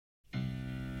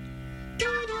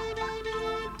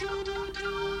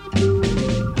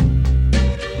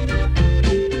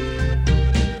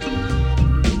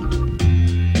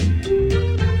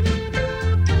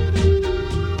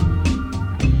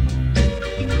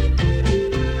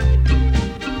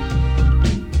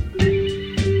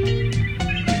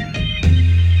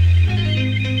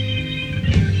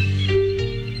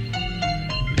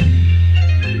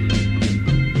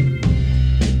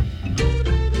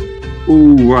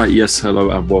Right, yes,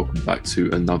 hello and welcome back to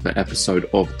another episode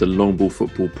of the Long Ball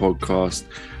Football Podcast,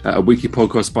 a weekly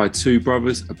podcast by two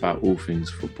brothers about all things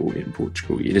football in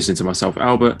Portugal. You listen to myself,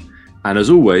 Albert, and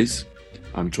as always,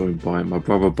 I'm joined by my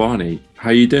brother Barney. How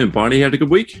you doing, Barney? You had a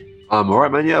good week? I'm all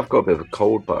right, man. Yeah, I've got a bit of a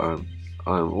cold, but I'm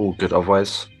all good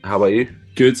otherwise. How about you?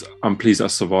 Good. I'm pleased I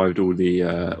survived all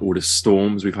the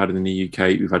storms we've had in the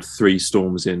UK. We've had 3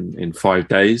 storms in 5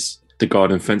 days. The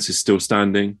garden fence is still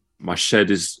standing. My shed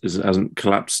hasn't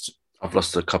collapsed. I've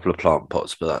lost a couple of plant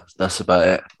pots, but that's about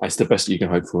it. That's the best you can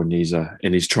hope for in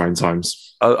these trying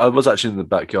times. I was actually in the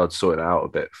backyard sorting it out a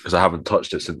bit because I haven't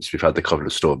touched it since we've had the couple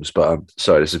of storms. But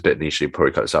sorry, this is a bit niche,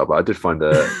 probably cut this out. But I did find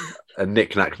a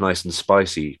Knick-Knack Nice and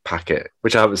Spicy packet,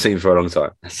 which I haven't seen for a long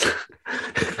time.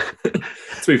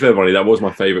 To be fair, Bonnie, that was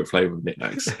my favourite flavour of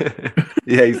Knick-Knacks.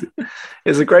 Yeah,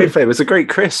 it's a great flavour. It's a great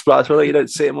crisp, but I feel like you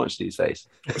don't see it much these days.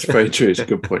 That's very true. It's a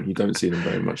good point. You don't see them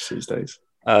very much these days.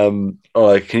 All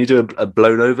right, can you do a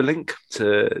blown over link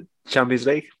to Champions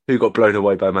League? Who got blown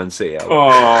away by Man City?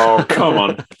 Oh, come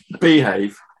on.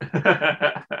 Behave.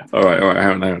 All right.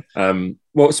 Hang on.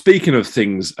 Well, speaking of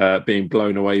things being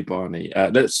blown away, Barney,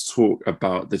 let's talk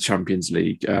about the Champions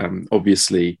League.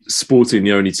 Obviously, Sporting,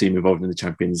 the only team involved in the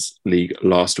Champions League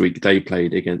last week, they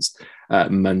played against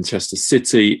Manchester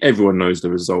City. Everyone knows the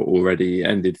result already. It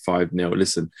ended 5-0.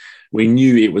 Listen, we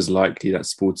knew it was likely that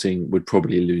Sporting would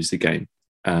probably lose the game.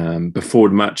 Before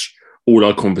the match, all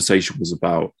our conversation was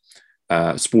about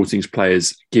Sporting's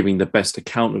players giving the best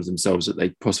account of themselves that they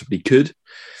possibly could.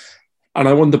 And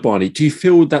I wonder, Barney, do you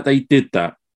feel that they did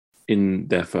that in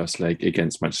their first leg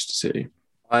against Manchester City?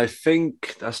 I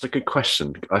think that's a good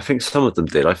question. I think some of them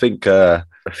did. I think a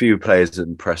few players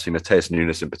impressed me, Matheus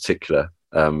Nunes in particular,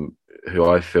 who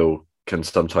I feel can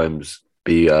sometimes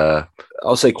be,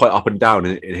 I'll say, quite up and down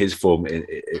in his form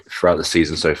throughout the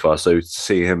season so far. So to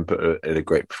see him put in a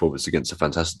great performance against a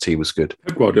fantastic team was good.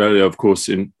 Pep Guardiola, of course,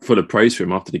 in full of praise for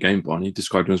him after the game, Barney,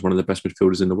 described him as one of the best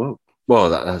midfielders in the world.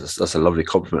 Well, that's a lovely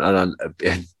compliment.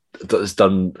 And it's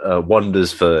done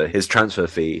wonders for his transfer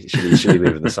fee. Should he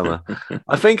move in the summer?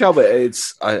 I think, Albert,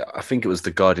 I think it was the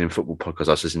Guardian football podcast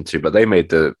I was listening to, but they made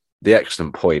the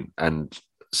excellent point, and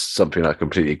something I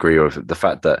completely agree with, the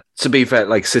fact that, to be fair,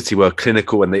 like City were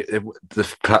clinical and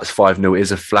perhaps 5-0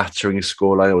 is a flattering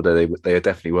scoreline, although they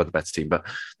definitely were the better team. But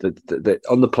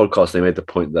on the podcast, they made the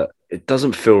point that it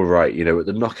doesn't feel right, at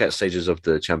the knockout stages of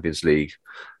the Champions League,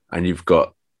 and you've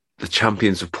got the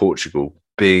champions of Portugal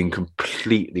being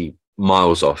completely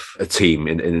miles off a team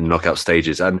in knockout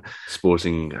stages, and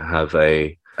Sporting have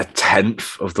a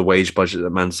tenth of the wage budget that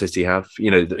Man City have.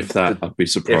 I'd be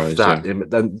surprised.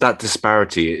 Then that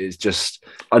disparity is just.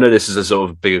 I know this is a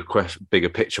sort of bigger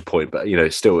picture point, but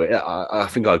still, I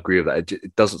think I agree with that.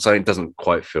 It doesn't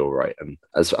quite feel right. And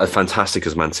as fantastic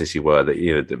as Man City were,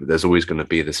 that there's always going to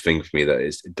be this thing for me that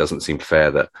it doesn't seem fair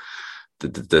that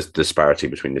the disparity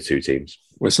between the two teams.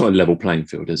 Well, it's not a level playing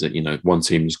field, is it? One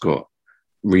team's got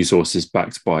resources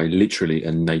backed by literally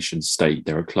a nation state.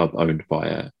 They're a club owned by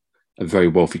a very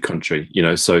wealthy country,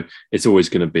 so it's always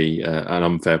going to be an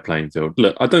unfair playing field.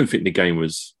 Look, I don't think the game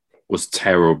was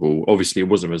terrible. Obviously, it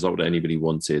wasn't a result that anybody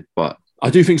wanted, but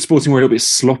I do think Sporting were a little bit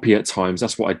sloppy at times.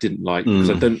 That's what I didn't like, because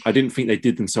I didn't think they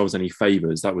did themselves any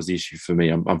favours. That was the issue for me.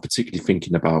 I'm particularly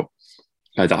thinking about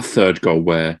that third goal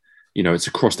where, it's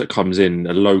a cross that comes in,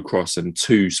 a low cross, and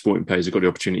 2 Sporting players have got the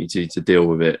opportunity to deal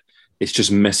with it. It's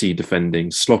just messy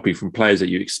defending, sloppy from players that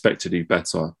you expect to do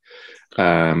better.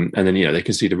 And then, they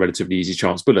concede a relatively easy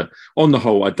chance. But look, on the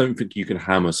whole, I don't think you can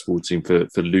hammer Sporting for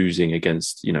losing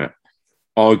against,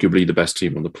 arguably the best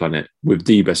team on the planet with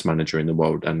the best manager in the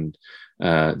world and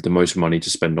the most money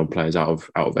to spend on players out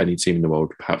of any team in the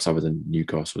world, perhaps other than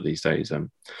Newcastle these days.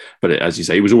 But as you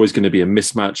say, it was always going to be a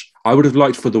mismatch. I would have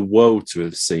liked for the world to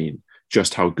have seen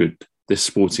just how good this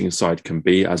Sporting side can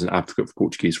be as an advocate for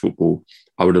Portuguese football.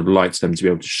 I would have liked them to be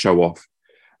able to show off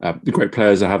the great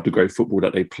players that have, the great football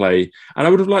that they play. And I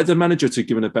would have liked the manager to have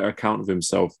given a better account of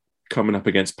himself coming up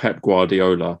against Pep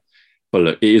Guardiola. But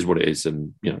look, it is what it is.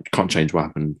 And, can't change what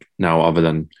happened now other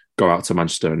than go out to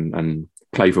Manchester and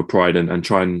play for pride and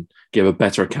try and give a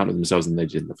better account of themselves than they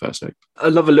did in the first leg.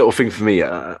 Another little thing for me,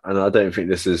 and I don't think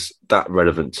this is that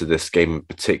relevant to this game in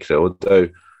particular, although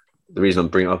the reason I'm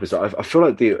bringing it up is that I feel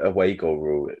like the away goal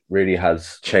rule really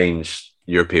has changed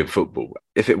European football.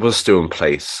 If it was still in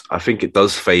place, I think it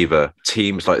does favour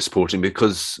teams like Sporting,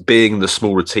 because being the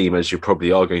smaller team, as you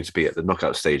probably are going to be at the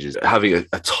knockout stages, having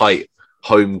a tight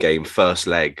home game first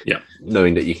leg,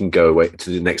 knowing that you can go away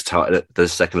to the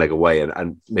second leg away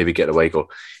and maybe get an away goal,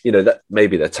 that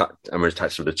maybe their Amorim's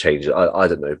tactics would have changed. I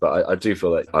don't know, but I do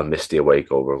feel like I missed the away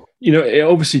goal rule. It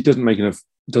obviously doesn't make enough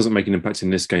doesn't make an impact in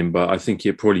this game, but I think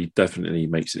it probably definitely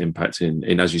makes an impact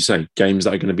in as you say, games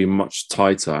that are going to be much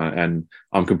tighter. And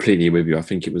I'm completely with you. I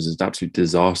think it was an absolute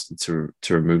disaster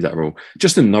to remove that rule.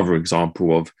 Just another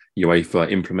example of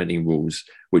UEFA implementing rules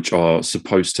which are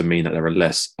supposed to mean that there are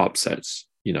less upsets.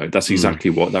 That's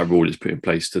exactly what that rule is put in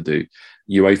place to do.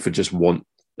 UEFA just want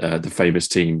the famous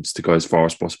teams to go as far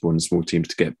as possible and the small teams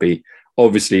to get beat.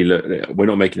 Obviously, look, we're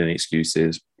not making any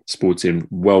excuses. Sporting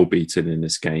well beaten in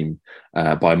this game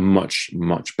by a much,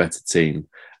 much better team.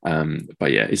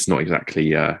 But yeah, it's not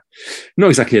exactly a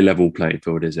level playing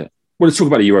field, is it? Well, let's talk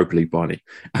about the Europa League, Barney.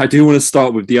 I do want to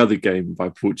start with the other game by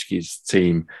Portuguese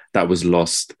team that was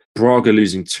lost. Braga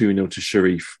losing 2-0 to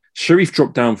Sheriff. Sheriff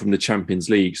dropped down from the Champions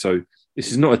League, so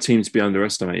this is not a team to be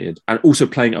underestimated. And also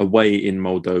playing away in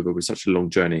Moldova with such a long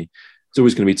journey, it's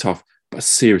always going to be tough. But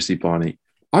seriously, Barney,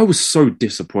 I was so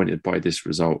disappointed by this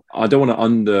result. I don't want to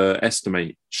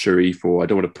underestimate Sheriff or I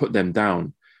don't want to put them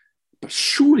down. But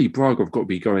surely Braga have got to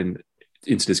be going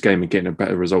into this game and getting a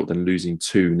better result than losing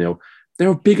 2-0. They're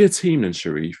a bigger team than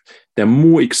Sheriff. They're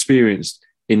more experienced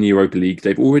in the Europa League.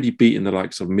 They've already beaten the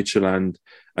likes of Midtjylland,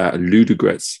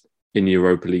 Ludogorets in the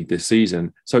Europa League this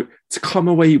season. So to come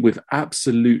away with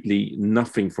absolutely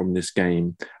nothing from this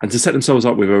game and to set themselves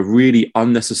up with a really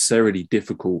unnecessarily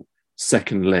difficult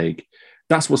second leg,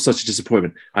 that's what's such a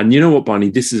disappointment. And you know what, Barney?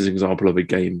 This is an example of a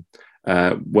game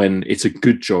when it's a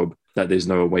good job that there's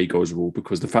no away goals rule,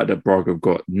 because the fact that Braga have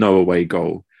got no away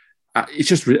goal, it's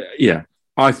just,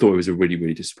 I thought it was a really,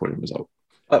 really disappointing result.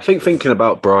 I think thinking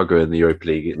about Braga in the Europa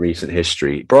League in recent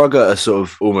history, Braga are sort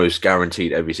of almost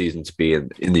guaranteed every season to be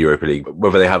in the Europa League.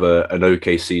 Whether they have an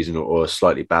okay season or a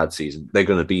slightly bad season, they're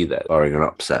going to be there, barring an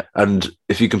upset. And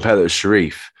if you compare that to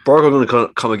Sheriff, Braga are going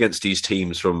to come against these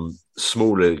teams from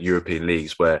smaller European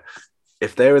leagues where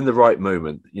if they're in the right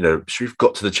moment, Sheriff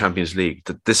got to the Champions League.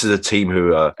 This is a team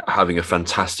who are having a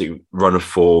fantastic run of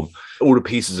form. All the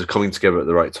pieces are coming together at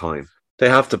the right time. They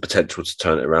have the potential to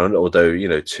turn it around, although,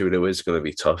 2-0 is going to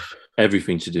be tough.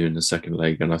 Everything to do in the second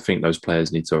leg, and I think those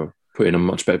players need to put in a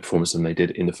much better performance than they did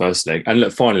in the first leg. And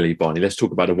look, finally, Barney, let's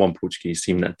talk about the one Portuguese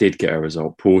team that did get a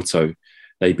result, Porto.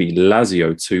 They beat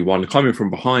Lazio 2-1, coming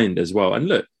from behind as well. And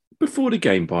look, before the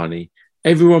game, Barney,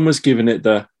 everyone was giving it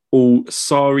the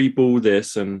sorry ball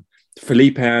this and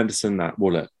Felipe Anderson that.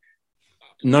 Well, look,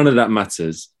 none of that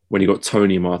matters when you got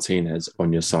Tony Martinez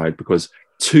on your side, because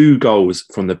 2 goals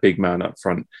from the big man up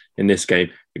front in this game.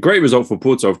 A great result for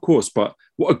Porto, of course, but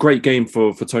what a great game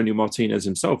for Tony Martinez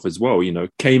himself as well.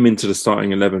 Came into the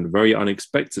starting 11 very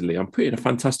unexpectedly and put in a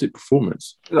fantastic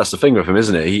performance. That's the thing with him,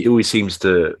 isn't it? He always seems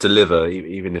to deliver,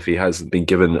 even if he hasn't been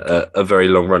given a very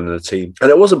long run in the team.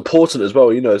 And it was important as well,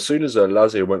 as soon as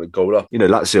Lazio went a goal up,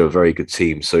 Lazio are a very good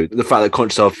team. So the fact that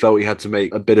Concha felt he had to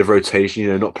make a bit of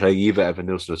rotation, not playing either Evan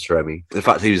Nilsson or Taremi, the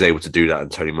fact that he was able to do that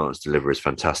and Tony Martin's deliver is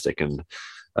fantastic and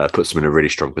puts them in a really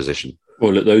strong position.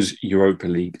 Well, look, those Europa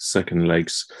League second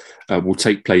legs will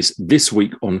take place this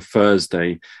week on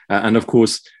Thursday. And of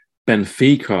course,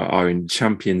 Benfica are in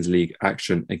Champions League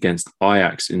action against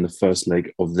Ajax in the first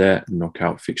leg of their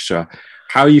knockout fixture.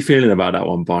 How are you feeling about that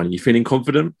one, Barney? You feeling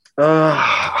confident?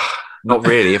 Not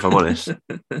really, if I'm honest.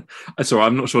 That's all right.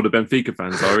 I'm not sure the Benfica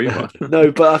fans are either.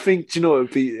 No, but I think,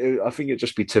 I think it'd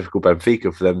just be typical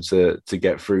Benfica for them to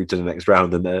get through to the next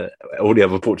round, and all the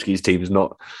other Portuguese teams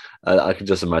not. I can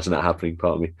just imagine that happening.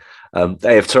 Part of me.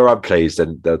 If Thuram plays,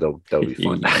 then they'll be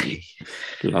fine.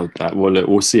 Love that. Well, look,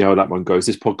 we'll see how that one goes.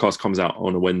 This podcast comes out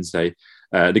on a Wednesday.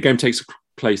 The game takes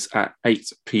place at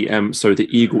 8 p.m. So the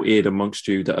eagle-eared amongst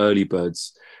you, the early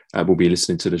birds, will be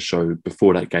listening to the show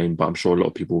before that game, but I'm sure a lot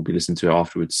of people will be listening to it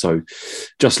afterwards. So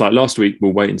just like last week,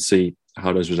 we'll wait and see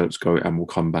how those results go, and we'll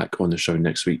come back on the show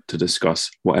next week to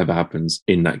discuss whatever happens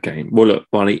in that game. Well, look,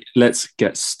 Barney, let's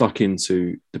get stuck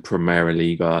into the Primeira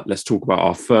Liga. Let's talk about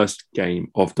our first game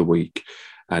of the week,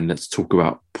 and let's talk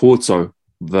about Porto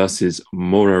versus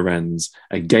Moreirense,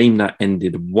 a game that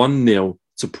ended 1-0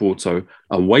 to Porto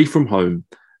away from home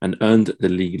and earned the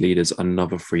league leaders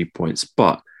another 3 points.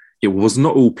 But it was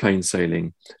not all plain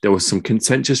sailing. There was some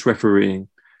contentious refereeing.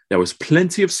 There was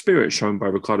plenty of spirit shown by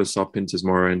Ricardo Sarpinta's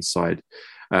Moreirense side.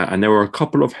 And there were a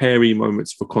couple of hairy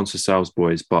moments for Conceição's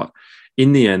boys. But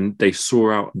in the end, they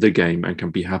saw out the game and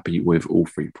can be happy with all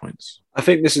 3 points. I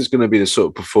think this is going to be the sort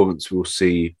of performance we'll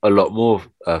see a lot more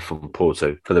from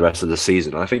Porto for the rest of the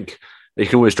season. I think You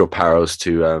can always draw parallels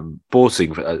to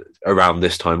Sporting around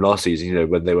this time last season,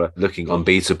 when they were looking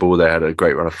unbeatable. They had a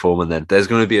great run of form, and then there's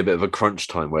going to be a bit of a crunch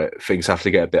time where things have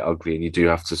to get a bit ugly and you do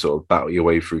have to sort of battle your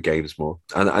way through games more.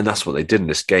 And that's what they did in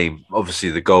this game.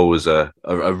 Obviously, the goal was a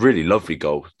really lovely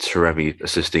goal. Taremi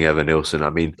assisting Evan Nilsson.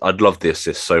 I mean, I'd love the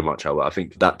assist so much, Albert. I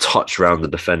think that touch around the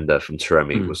defender from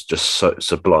Taremi was just so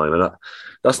sublime. And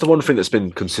that's the one thing that's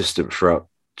been consistent throughout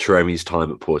Taremi's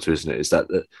time at Porto, isn't it? Is that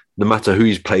no matter who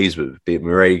he plays with, be it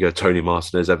Marega, Tony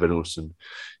Martinez, Evan Nilsson,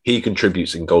 he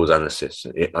contributes in goals and assists,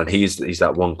 and he's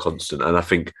that one constant. And I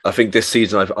think this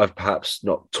season I've perhaps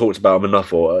not talked about him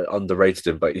enough or underrated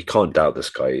him, but you can't doubt this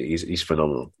guy. He's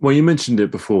phenomenal. Well, you mentioned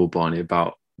it before, Barney,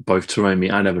 about both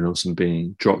Taremi and Evan Nilsson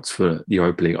being dropped for the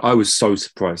Europa League. I was so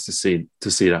surprised to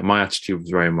see that. My attitude was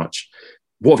very much,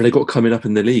 what have they got coming up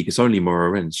in the league? It's only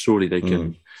Moreirense. Surely they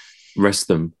can rest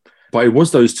them. But it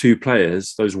was those two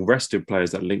players, those rested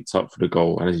players, that linked up for the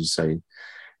goal. And as you say,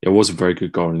 it was a very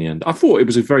good goal in the end. I thought it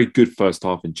was a very good first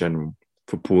half in general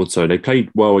for Porto. They played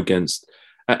well against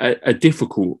a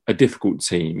difficult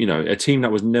team, a team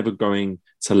that was never going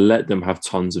to let them have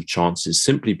tons of chances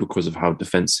simply because of how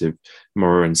defensive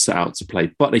Moreirense set out to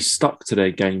play. But they stuck to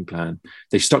their game plan.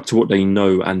 They stuck to what they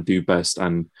know and do best,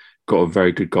 and got a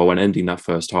very good goal and ending that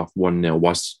first half 1-0.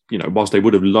 Whilst they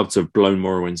would have loved to have blown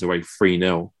Moreirense away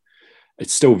 3-0,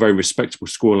 it's still a very respectable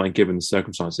scoreline given the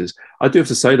circumstances. I do have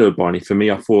to say though, Barney, for me,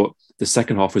 I thought the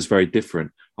second half was very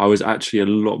different. I was actually a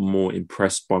lot more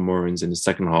impressed by Moreirense in the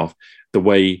second half. The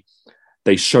way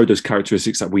they showed those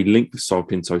characteristics that we linked with Sao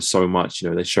Pinto so much.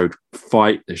 They showed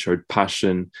fight, they showed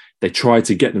passion. They tried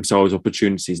to get themselves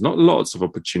opportunities, not lots of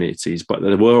opportunities, but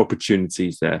there were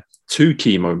opportunities there. Two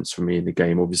key moments for me in the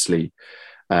game, obviously,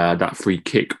 that free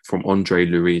kick from Andre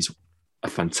Luiz, a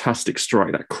fantastic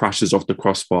strike that crashes off the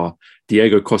crossbar.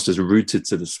 Diego Costa's rooted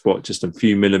to the spot just a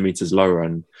few millimeters lower,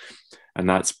 and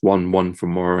that's 1-1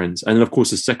 from Moreirense. And then, of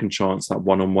course, the second chance, that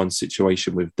one-on-one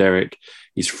situation with Derek,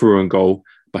 he's through and goal,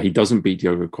 but he doesn't beat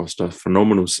Diego Costa.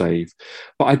 Phenomenal save.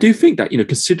 But I do think that,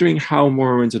 considering how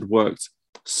Moreirense had worked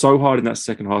so hard in that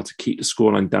second half to keep the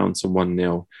scoreline down to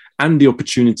 1-0 and the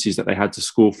opportunities that they had to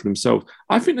score for themselves,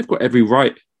 I think they've got every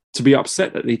right to be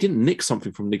upset that they didn't nick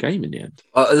something from the game in the end.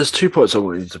 There's 2 points I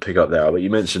wanted to pick up there, but you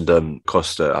mentioned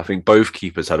Costa. I think both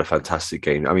keepers had a fantastic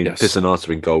game. I mean, yes.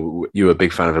 Pizzonato in goal, you were a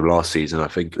big fan of him last season. I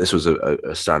think this was a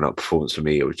stand-up performance for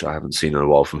me, which I haven't seen in a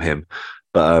while from him.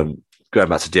 But going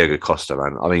back to Diego Costa,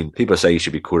 man, I mean, people say he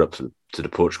should be called up to the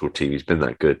Portugal team. He's been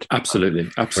that good. Absolutely.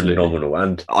 Phenomenal.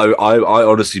 And I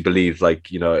honestly believe, I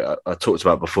talked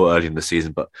about before early in the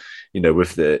season, but,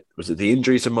 with was it the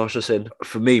injury to Marchesín?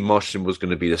 For me, Marchesín was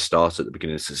going to be the starter at the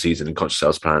beginning of the season in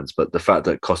Conceicão's plans, but the fact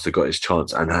that Costa got his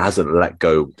chance and hasn't let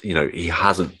go, he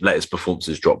hasn't let his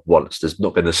performances drop once. There's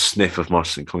not been a sniff of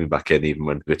Marchesín coming back in, even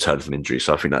when he returned from injury.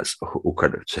 So I think that's all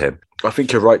credit to him. I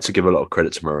think you're right to give a lot of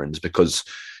credit to Moreirense because,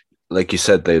 like you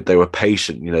said, they were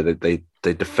patient.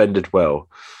 They defended well.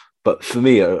 But for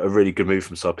me, a really good move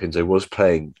from Sao Pinto was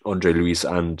playing Andre Luiz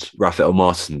and Rafael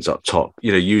Martins up top.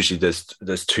 Usually there's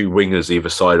 2 wingers either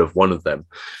side of one of them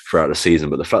throughout the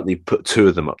season. But the fact that you put 2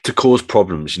 of them up to cause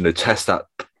problems, test that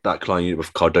backline unit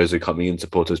with Cardoso coming into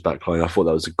Porto's backline, I thought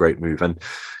that was a great move. And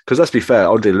because let's be fair,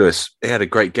 Andre Luiz, he had a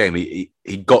great game. He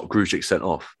got Grujic sent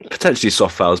off. Potentially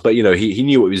soft fouls, but he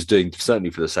knew what he was doing,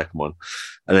 certainly for the second one.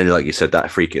 And then, like you said,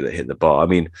 that free kick that hit the bar. I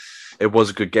mean, it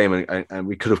was a good game, and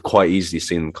we could have quite easily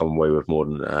seen them come away with more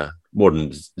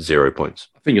than 0 points.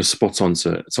 I think you're spot on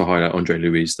to highlight Andre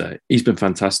Luiz there. He's been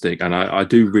fantastic, and I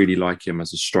do really like him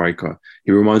as a striker.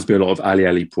 He reminds me a lot of Ali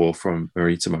Alipour from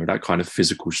Maritimo, that kind of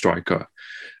physical striker.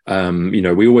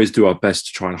 We always do our best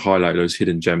to try and highlight those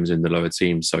hidden gems in the lower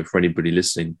teams. So for anybody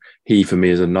listening, he for me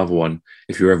is another one.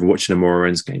 If you're ever watching a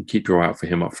Moreirense game, keep your eye out for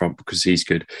him up front because he's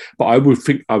good. But I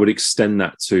would extend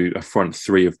that to a front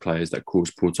 3 of players that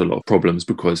caused Porto a lot of problems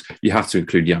because you have to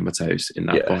include Jan Mateus in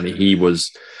that. Barney. He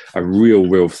was a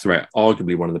real threat,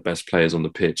 arguably one of the best players on the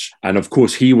pitch. And of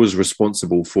course, he was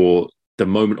responsible for the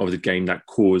moment of the game that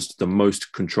caused the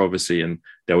most controversy. And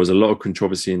there was a lot of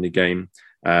controversy in the game.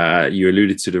 You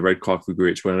alluded to the red card for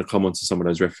Grujic. We're going to come on to some of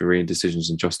those refereeing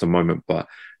decisions in just a moment. But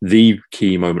the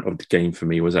key moment of the game for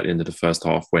me was at the end of the first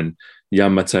half when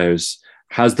Jan Mateus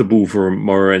has the ball for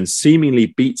Moreirense, seemingly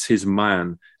beats his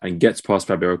man and gets past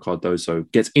Fabio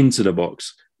Cardoso, gets into the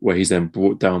box where he's then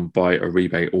brought down by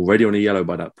Uribe, already on a yellow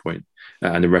by that point,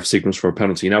 and the ref signals for a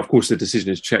penalty. Now, of course, the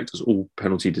decision is checked, as all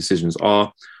penalty decisions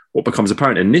are. What becomes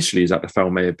apparent initially is that the foul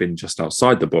may have been just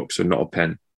outside the box, so not a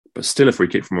pen, but still a free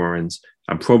kick from Moreirense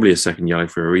and probably a second yellow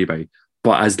for Uribe.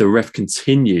 But as the ref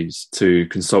continues to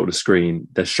consult the screen,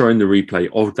 they're showing the replay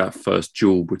of that first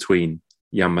duel between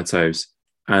Jan Mateus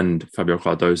and Fabio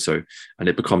Cardoso, and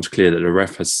it becomes clear that the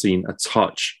ref has seen a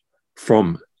touch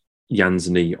from Jan's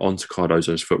knee onto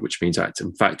Cardoso's foot, which means that,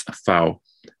 in fact, a foul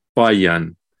by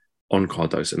Jan on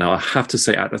Cardoso. Now, I have to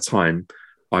say, at the time,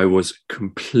 I was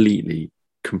completely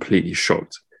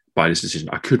shocked by this decision.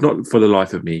 I could not, for the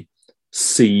life of me,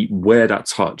 see where that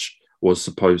touch was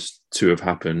supposed to have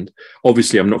happened.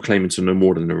 Obviously, I'm not claiming to know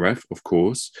more than the ref, of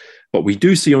course, but we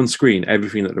do see on screen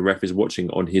everything that the ref is watching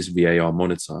on his VAR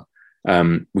monitor.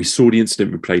 We saw the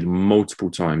incident replayed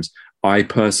multiple times. I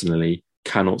personally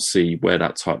cannot see where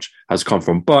that touch has come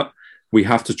from, but we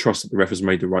have to trust that the ref has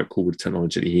made the right call with the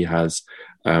technology that he has.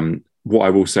 What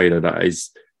I will say to that is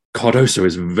Cardoso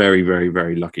is very, very,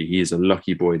 very lucky. He is a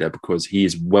lucky boy there because he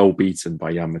is well beaten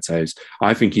by Jan Mateus.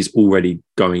 I think he's already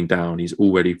going down. He's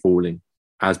already falling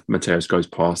as Mateus goes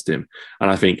past him. And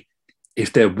I think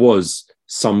if there was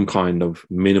some kind of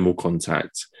minimal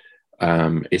contact,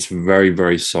 it's very,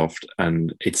 very soft,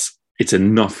 and it's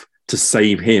enough to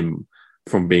save him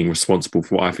from being responsible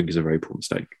for what I think is a very poor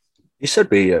mistake. You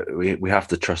said we have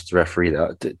to trust the referee.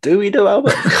 Do we do,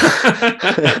 Albert?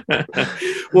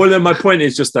 Well, then my point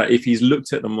is just that if he's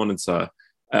looked at the monitor,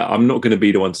 I'm not going to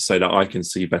be the one to say that I can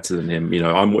see better than him. You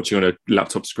know, I'm watching on a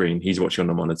laptop screen. He's watching on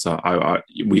the monitor.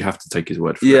 We have to take his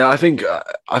word for it. Yeah, I think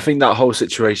that whole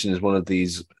situation is one of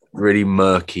these really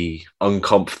murky,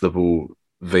 uncomfortable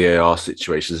VAR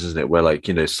situations, isn't it? Where, like,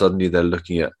 you know, suddenly they're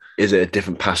looking at, is it a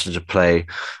different passage of play?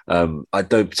 I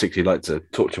don't particularly like to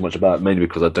talk too much about it, mainly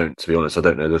because to be honest, I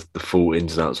don't know the full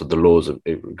ins and outs of the laws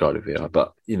regarding VAR.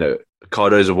 But, you know,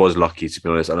 Cardoso was lucky, to be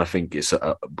honest, and I think it's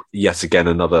yet again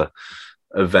another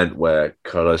event where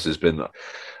Carlos has been,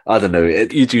 I don't know,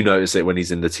 you do notice it when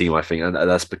he's in the team, I think, and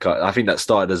that's because I think that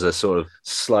started as a sort of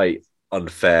slight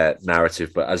unfair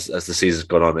narrative, but as the season's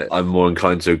gone on, I'm more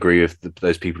inclined to agree with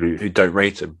those people who don't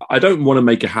rate him. I don't want to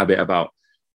make a habit about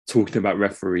talking about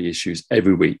referee issues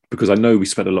every week, because I know we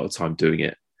spent a lot of time doing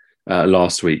it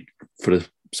last week for the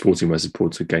Sporting versus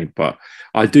Porto game, but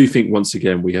I do think once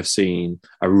again we have seen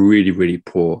a really, really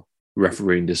poor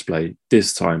refereeing display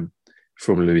this time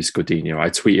from Luis Godinho. I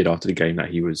tweeted after the game that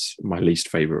he was my least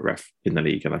favourite ref in the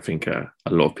league, and I think a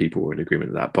lot of people were in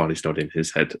agreement with that. Barney's nodding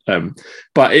his head.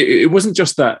 But it wasn't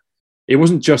just that. It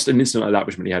wasn't just an incident like that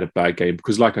which meant he had a bad game,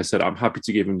 because like I said, I'm happy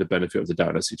to give him the benefit of the doubt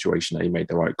in that situation that he made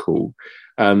the right call.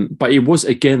 But it was,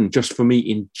 again, just for me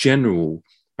in general,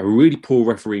 a really poor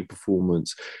refereeing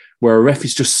performance where a ref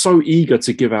is just so eager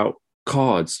to give out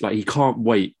cards. Like, he can't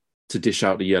wait to dish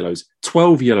out the yellows.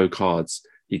 12 yellow cards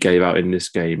he gave out in this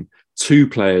game. 2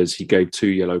 players he gave 2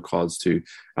 yellow cards to.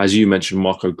 As you mentioned,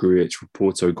 Marco Grujic from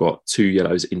Porto got 2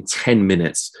 yellows in 10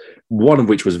 minutes, one of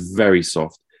which was very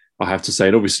soft, I have to say.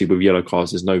 And obviously with yellow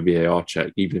cards, there's no VAR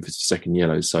check, even if it's a second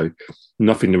yellow. So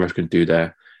nothing the ref can do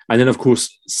there. And then, of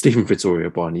course, Stephen Vittorio,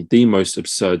 Barney, the most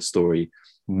absurd story,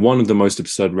 one of the most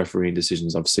absurd refereeing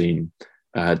decisions I've seen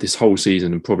this whole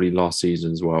season, and probably last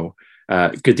season as well.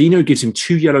 Godinho gives him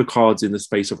 2 yellow cards in the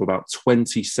space of about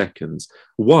 20 seconds.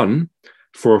 One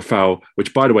for a foul,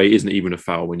 which, by the way, isn't even a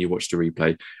foul when you watch the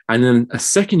replay. And then a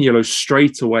second yellow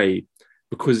straight away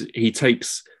because he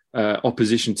takes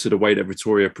opposition to the way that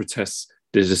Vittorio protests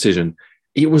the decision.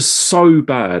 It was so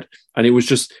bad. And it was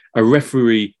just a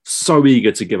referee so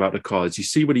eager to give out the cards. You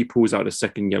see when he pulls out the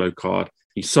second yellow card,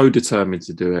 he's so determined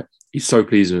to do it. He's so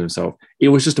pleased with himself. It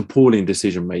was just appalling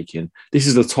decision-making. This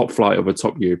is the top flight of a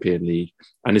top European league,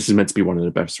 and this is meant to be one of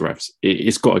the best refs.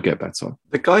 It's got to get better.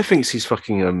 The guy thinks he's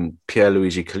fucking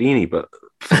Pierluigi Collini, but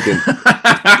fucking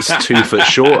he's 2 foot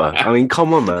shorter. I mean,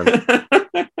 come on, man.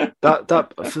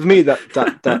 That for me,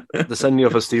 that the sending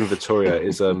off of Stephen Vittorio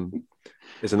is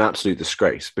an absolute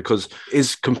disgrace, because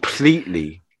it's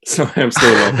completely. Sorry, I'm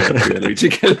still laughing at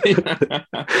Pierluigi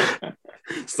Collini.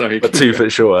 Sorry, but 2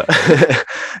 foot shorter.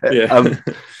 Yeah.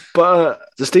 But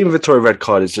the Stephen Vittorio red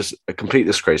card is just a complete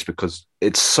disgrace, because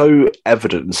it's so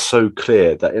evident and so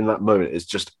clear that in that moment it's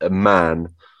just a man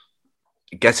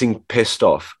getting pissed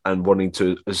off and wanting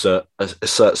to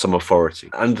assert some authority.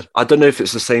 And I don't know if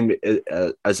it's the same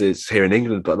as it's here in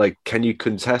England, but like, can you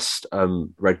contest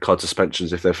red card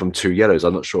suspensions if they're from 2 yellows?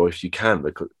 I'm not sure if you can.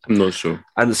 I'm not sure.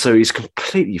 And so he's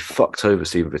completely fucked over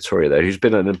Stephen Vittorio there, who's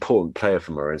been an important player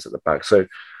for Moraines at the back. So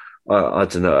I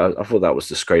don't know. I thought that was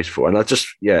disgraceful. And I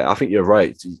think you're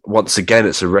right. Once again,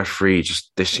 it's a referee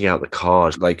just dishing out the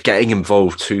cards, like getting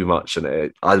involved too much.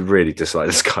 And I really dislike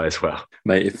this guy as well.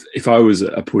 Mate, if I was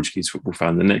a Portuguese football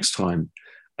fan, the next time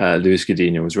Luis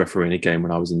Godinho was refereeing a game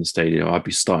when I was in the stadium, I'd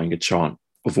be starting a chant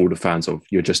of all the fans of,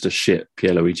 "You're just a shit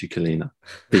Pierluigi Collina."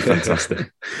 Be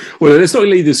fantastic. Well, let's not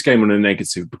leave this game on a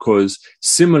negative, because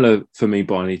similar for me,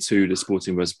 Barney, to the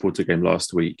Sporting versus Porto game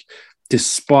last week,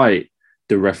 despite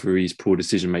the referee's poor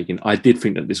decision making. I did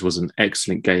think that this was an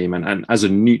excellent game, and as a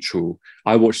neutral,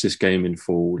 I watched this game in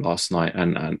full last night,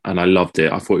 and I loved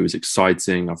it. I thought it was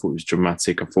exciting. I thought it was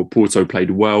dramatic. I thought Porto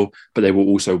played well, but they were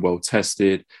also well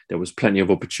tested. There was plenty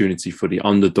of opportunity for the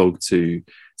underdog to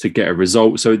get a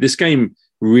result. So this game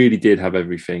really did have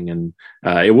everything, and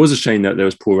it was a shame that there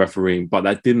was poor refereeing, but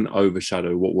that didn't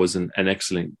overshadow what was an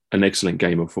excellent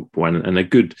game of football, and a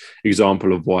good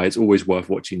example of why it's always worth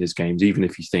watching these games, even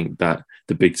if you think that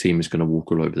the big team is going to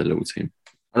walk all over the little team.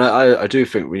 And I do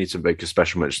think we need to make a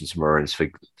special mention to Moreirense for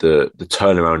the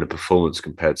turnaround in performance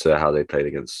compared to how they played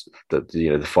against the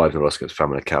 5-0 loss against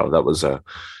Famalicão.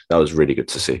 That was really good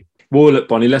to see. Well, look,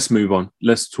 Barney, let's move on.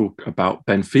 Let's talk about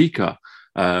Benfica.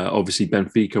 Obviously,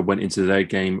 Benfica went into their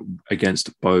game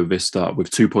against Boavista with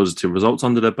 2 positive results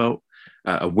under their belt.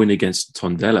 A win against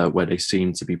Tondela, where they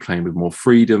seemed to be playing with more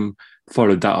freedom,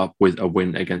 followed that up with a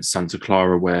win against Santa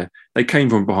Clara, where they came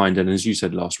from behind. And as you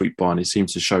said last week, Barney, seemed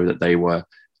to show that they were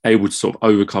able to sort of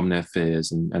overcome their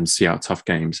fears and see out tough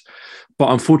games. But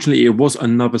unfortunately, it was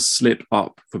another slip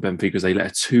up for Benfica because they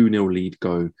let a 2-0 lead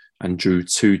go and drew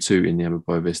 2-2 in the end of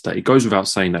Boavista. It goes without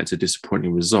saying that it's a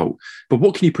disappointing result. But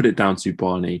what can you put it down to,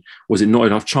 Barney? Was it not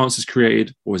enough chances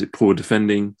created, or was it poor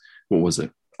defending? What was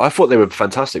it? I thought they were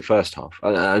fantastic first half,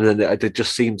 and then they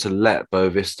just seemed to let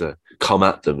Boavista come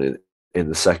at them in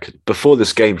the second. Before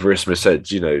this game, Veríssimo said,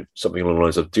 something along the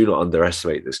lines of, do not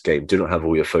underestimate this game. Do not have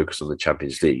all your focus on the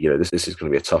Champions League. This is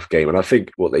going to be a tough game. And I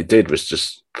think what they did was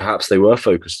just, perhaps they were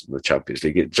focused on the Champions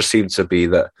League. It just seemed to be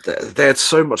that they had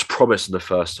so much promise in the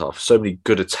first half, so many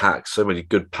good attacks, so many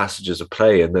good passages of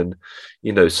play. And then,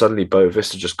 suddenly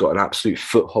Boavista just got an absolute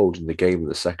foothold in the game in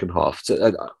the second half.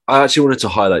 So, I actually wanted to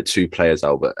highlight 2 players,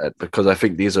 Albert, because I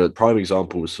think these are prime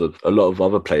examples of a lot of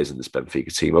other players in this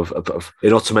Benfica team, of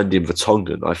in Otamendi and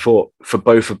Vertonghen. I thought for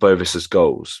both of Boavista's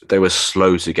goals, they were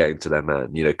slow to get into their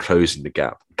man, closing the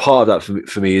gap. Part of that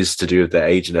for me is to do with their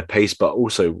age and their pace, but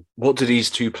also, what do these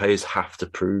 2 players have to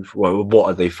prove? Well, what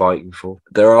are they fighting for?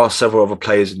 There are several other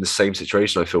players in the same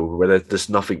situation, I feel, where there's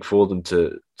nothing for them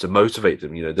to motivate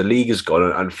them. The league is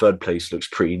gone, and third place looks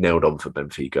pretty nailed on for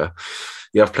Benfica.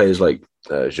 You have players like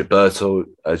Gilberto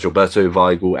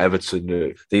Weigl,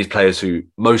 Everton, these players who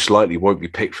most likely won't be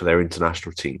picked for their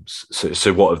international teams.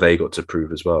 So what have they got to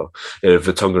prove as well?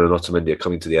 Vertonghen and Otamendi are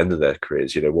coming to the end of their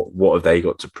careers. What have they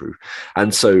got to prove?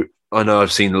 And so I know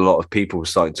I've seen a lot of people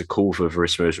starting to call for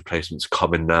Veríssimo's replacement to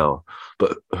come in now,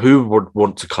 but who would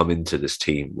want to come into this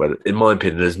team? Well, in my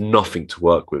opinion, there's nothing to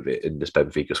work with it in this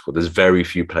Benfica squad. There's very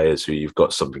few players who you've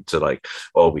got something to like,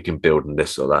 we can build on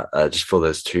this or that. Just feel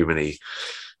there's too many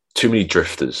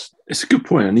drifters. It's a good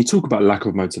point. And you talk about lack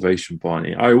of motivation,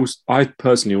 Barney. I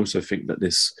personally also think that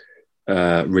this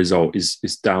result is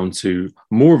down to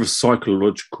more of a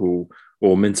psychological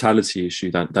or mentality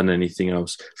issue than anything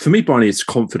else. For me, Barney, it's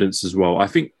confidence as well. I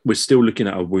think we're still looking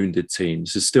at a wounded team.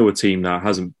 This is still a team that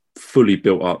hasn't fully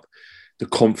built up the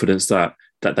confidence that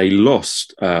they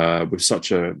lost with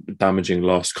such a damaging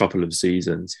last couple of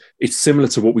seasons. It's similar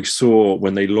to what we saw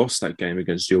when they lost that game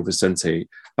against Gil Vicente.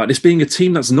 But this being a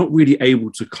team that's not really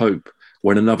able to cope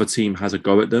when another team has a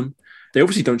go at them. They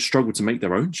obviously don't struggle to make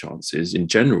their own chances in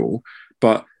general,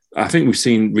 but I think we've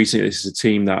seen recently this is a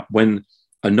team that when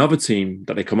another team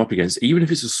that they come up against, even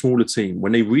if it's a smaller team,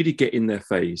 when they really get in their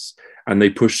face and they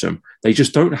push them, they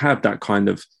just don't have that kind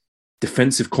of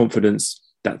defensive confidence,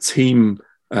 that team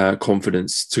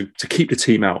confidence to keep the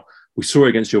team out. We saw it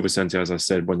against Gil Vicente, as I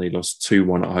said, when they lost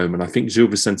 2-1 at home. And I think Gil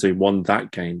Vicente won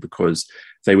that game because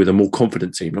they were the more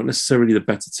confident team, not necessarily the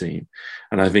better team.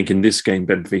 And I think in this game,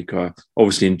 Benfica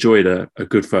obviously enjoyed a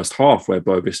good first half where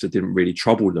Boavista didn't really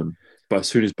trouble them. But as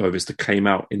soon as Boavista came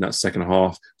out in that second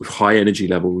half with high energy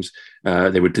levels,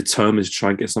 they were determined to try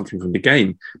and get something from the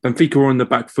game. Benfica were on the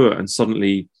back foot and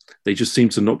suddenly they just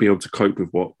seemed to not be able to cope with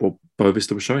what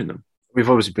Boavista was showing them. We've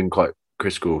obviously been quite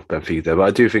critical of Benfica there, but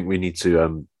I do think we need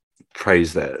to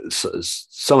praise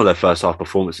some of their first half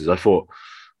performances. I thought,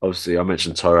 obviously, I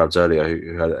mentioned Torrabs earlier,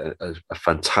 who had a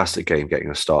fantastic game getting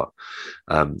a start,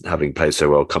 having played so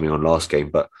well coming on last game.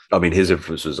 But I mean, his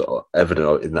influence was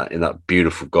evident in that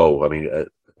beautiful goal. I mean,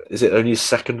 is it only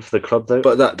second for the club though?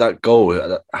 But that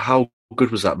goal, how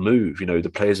good was that move? The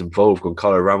players involved,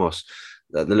 Goncalo Ramos,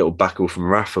 the little backle from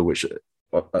Rafa, which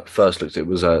at first looked it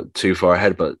was too far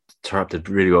ahead, but Torrab did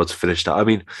really well to finish that. I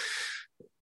mean,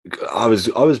 I was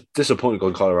disappointed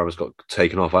Goncalo Ramos got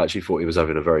taken off. I actually thought he was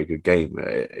having a very good game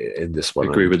in this one. I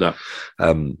agree with that.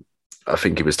 I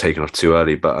think he was taken off too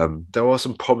early, but there are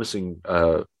some promising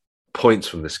points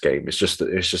from this game. It's just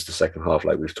the second half,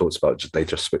 like we've talked about, they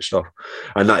just switched off,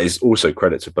 and that is also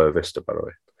credit to Boavista, by the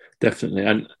way. Definitely,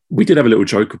 and we did have a little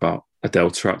joke about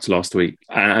Adel Taarabt last week.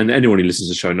 And anyone who listens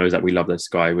to the show knows that we love this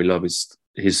guy. We love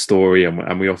his story,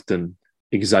 and we often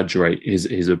exaggerate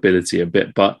his ability a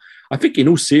bit. But I think in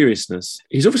all seriousness,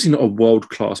 he's obviously not a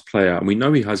world-class player, and we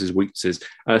know he has his weaknesses,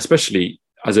 especially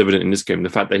as evident in this game, the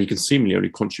fact that he can seemingly only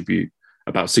contribute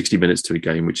about 60 minutes to a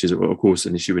game, which is, of course,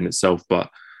 an issue in itself. But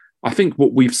I think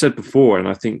what we've said before, and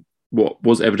I think what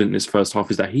was evident in this first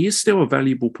half, is that he is still a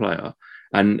valuable player,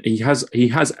 and he has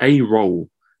a role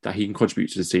that he can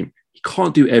contribute to the team. He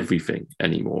can't do everything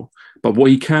anymore, but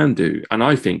what he can do, and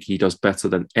I think he does better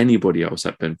than anybody else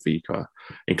at Benfica,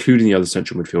 including the other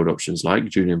central midfield options like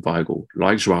Julian Weigl,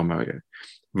 like João Mario.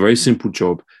 Very simple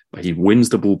job, but he wins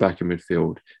the ball back in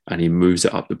midfield and he moves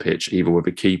it up the pitch, either with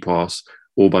a key pass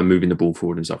or by moving the ball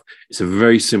forward himself. It's a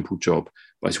very simple job,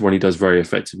 but it's one he does very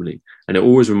effectively. And it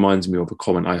always reminds me of a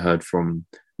comment I heard from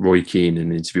Roy Keane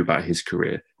in an interview about his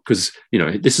career. Because,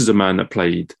 this is a man that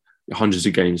played hundreds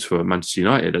of games for Manchester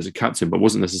United as a captain, but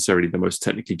wasn't necessarily the most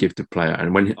technically gifted player.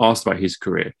 And when asked about his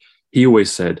career, he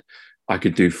always said, I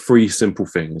could do 3 simple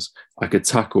things. I could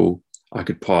tackle, I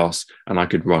could pass, and I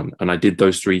could run. And I did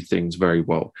those 3 things very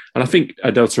well. And I think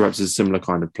Adel Taarabt is a similar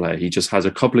kind of player. He just has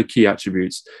a couple of key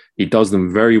attributes. He does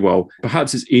them very well.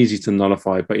 Perhaps it's easy to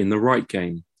nullify, but in the right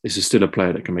game, this is still a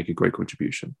player that can make a great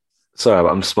contribution. Sorry,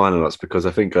 I'm smiling lots because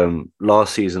I think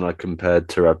last season I compared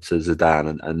Taarabt to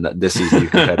Zidane, and this season you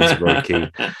compared him to Roy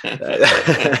Keane.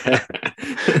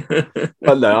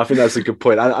 But no, I think that's a good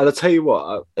point. And I'll tell you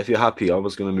what, if you're happy, I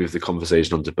was going to move the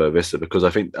conversation on to Boavista because I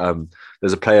think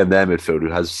there's a player in their midfield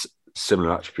who has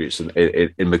similar attributes in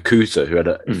Makuta, who had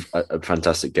a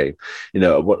fantastic game.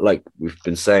 What like we've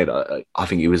been saying, I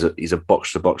think he's a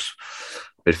box-to-box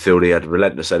midfield. He had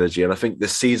relentless energy, and I think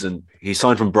this season he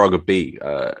signed from Braga B,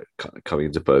 coming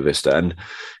into Boavista, and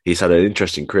he's had an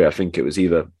interesting career. I think it was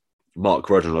either Mark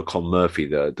Rodden or Con Murphy,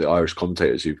 the Irish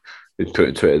commentators who've been put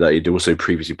on Twitter, that he'd also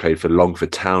previously played for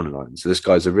Longford Town and Ireland. So this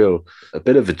guy's a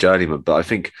bit of a journeyman, but I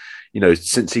think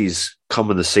since he's come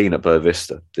on the scene at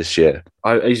Boavista this year,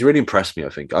 he's really impressed me. I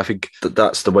think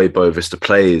that's the way Boavista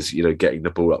plays, getting the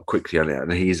ball up quickly,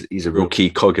 and he's a real key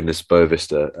cog in this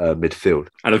Boavista midfield.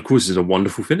 And of course, it's a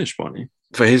wonderful finish, Barney.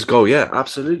 For his goal, yeah,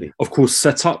 absolutely. Of course,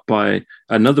 set up by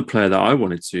another player that I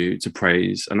wanted to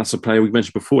praise, and that's a player we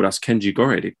mentioned before, that's Kenji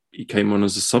Gore. He came on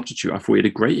as a substitute. I thought he had a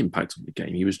great impact on the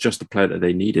game. He was just a player that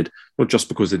they needed, not just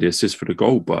because of the assist for the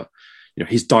goal, but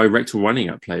his direct running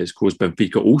at players caused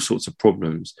Benfica all sorts of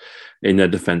problems in their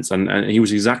defence. And he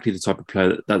was exactly the type of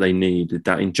player that they needed,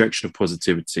 that injection of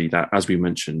positivity that, as we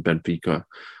mentioned, Benfica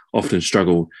often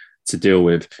struggle to deal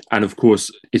with. And of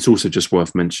course, it's also just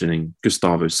worth mentioning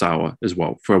Gustavo Sauer as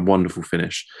well for a wonderful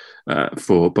finish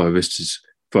for Boavista's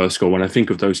first goal. When I think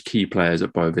of those key players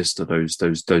at Boavista,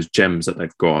 those gems that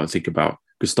they've got, I think about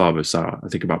Gustavo Sauer, I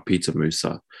think about Peter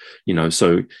Musa,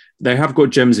 so they have got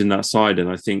gems in that side. And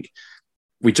I think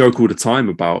we joke all the time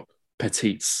about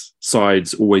Petit's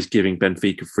sides always giving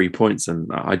Benfica 3 points. And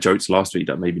I joked last week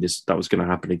that maybe that was going to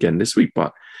happen again this week.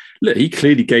 But look, he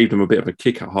clearly gave them a bit of a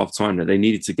kick at half time that they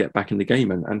needed to get back in the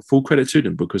game, and full credit to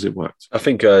them because it worked. I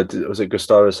think, was it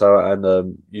Gustavo Sauer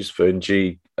and Yusufa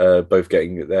Ng both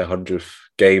getting their 100th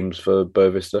games for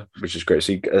Boavista, which is great.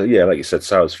 So, like you said,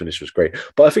 Sauer's finish was great.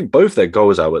 But I think both their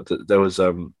goals, Albert, there was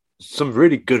some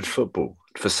really good football.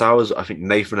 For Sauers, I think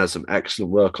Nathan has some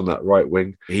excellent work on that right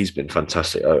wing. He's been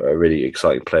fantastic, a really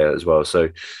exciting player as well. So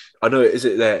I know, is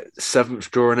it their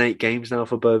 7th draw in 8 games now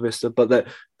for Boavista? But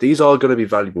these are going to be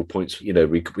valuable points.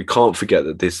 We can't forget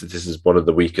that this is one of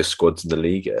the weakest squads in the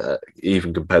league,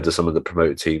 even compared to some of the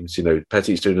promoted teams.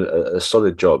 Petit's doing a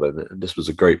solid job, and this was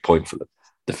a great point for them.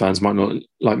 The fans might not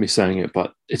like me saying it,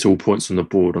 but it's all points on the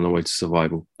board on the way to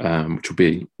survival, which will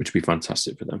be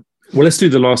fantastic for them. Well, let's do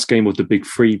the last game of the big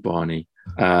 3, Barney.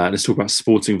 Let's talk about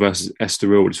Sporting versus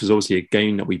Estoril. This was obviously a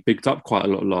game that we picked up quite a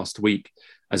lot last week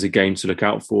as a game to look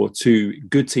out for. 2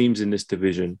 good teams in this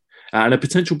division and a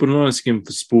potential banana skin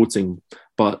for Sporting,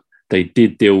 but they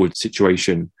did deal with the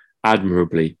situation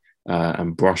admirably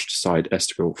and brushed aside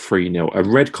Estoril 3-0. A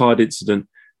red card incident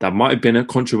that might have been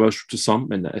controversial to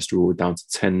some, and that Estoril were down to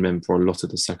 10 men for a lot of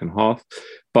the second half.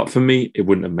 But for me, it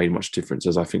wouldn't have made much difference,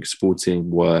 as I think Sporting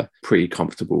were pretty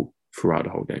comfortable throughout the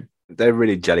whole game. They're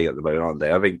really jelly at the moment, aren't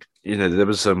they? I think, there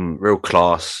was some real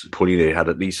class. Paulino had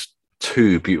at least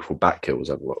 2 beautiful back kills.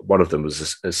 One of them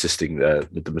was assisting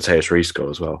with the Mateus Reis goal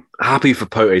as well. Happy for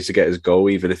Pote to get his goal,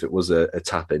 even if it was a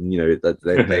tap-in.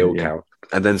 They all count.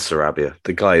 And then Sarabia.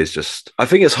 The guy is just... I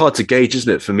think it's hard to gauge,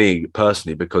 isn't it, for me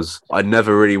personally, because I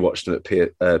never really watched him at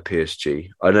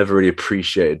PSG. I never really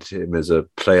appreciated him as a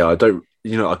player. I don't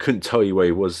I couldn't tell you where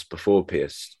he was before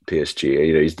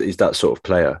PSG. He's that sort of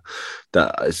player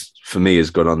that is, for me, has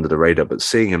gone under the radar. But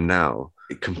seeing him now,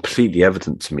 it's completely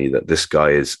evident to me that this guy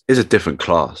is a different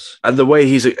class. And the way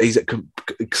he's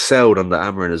excelled under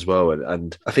Amarin as well.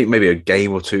 And I think maybe a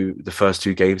game or two, the first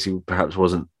 2 games, he perhaps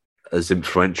wasn't as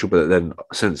influential, but then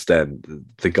since then,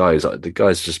 the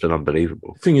guy's just been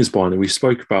unbelievable. The thing is, Barney, we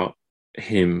spoke about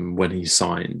him when he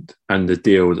signed and the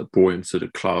deal that brought him to the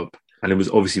club. And it was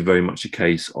obviously very much a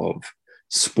case of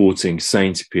Sporting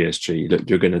saying to PSG, look,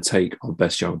 you're going to take our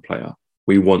best young player.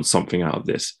 We want something out of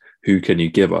this. Who can you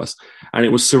give us? And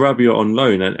it was Sarabia on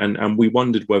loan. And we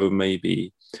wondered whether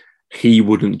maybe he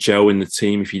wouldn't gel in the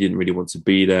team if he didn't really want to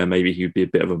be there. Maybe he would be a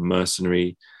bit of a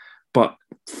mercenary. But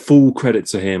full credit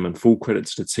to him and full credit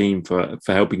to the team for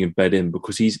helping him bed in,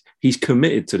 because he's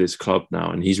committed to this club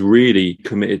now, and he's really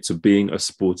committed to being a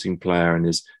Sporting player and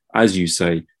is, as you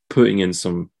say, putting in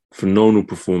some phenomenal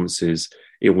performances.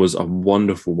 It was a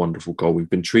wonderful, wonderful goal. We've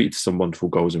been treated to some wonderful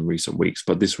goals in recent weeks,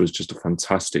 but this was just a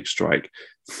fantastic strike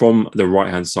from the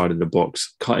right-hand side of the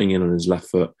box, cutting in on his left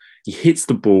foot. He hits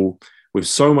the ball with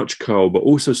so much curl, but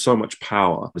also so much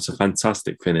power. It's a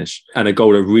fantastic finish and a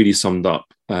goal that really summed up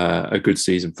a good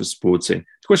season for Sporting.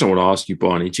 The question I want to ask you,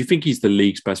 Barney, do you think he's the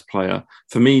league's best player?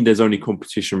 For me, there's only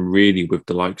competition really with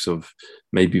the likes of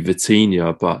maybe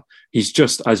Vitinha, but he's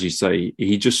just, as you say,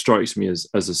 he just strikes me as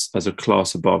a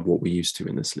class above what we're used to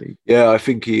in this league. Yeah, I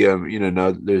think he,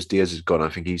 now Luis Diaz is gone, I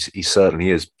think he certainly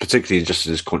is, particularly just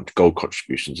in his goal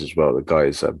contributions as well. The guy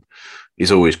is,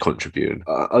 he's always contributing.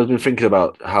 I've been thinking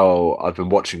about how I've been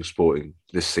watching Sporting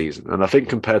this season, and I think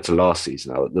compared to last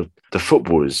season, the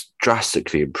football is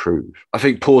drastically improved. I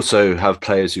think Porto have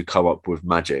players who come up with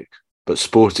magic, but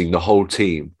Sporting, the whole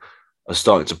team, are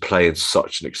starting to play in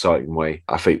such an exciting way.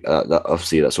 I think that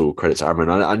obviously that's all credit to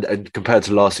Amarin. And compared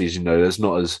to last season, they're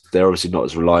obviously not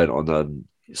as reliant on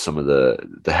some of the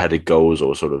headed goals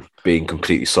or sort of being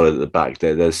completely solid at the back.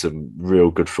 There's some real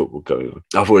good football going on.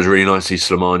 I thought it was really nice to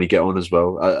see Slimani get on as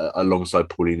well, alongside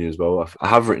Paulinho as well. I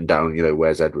have written down,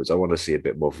 where's Edwards? I want to see a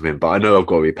bit more from him, but I know I've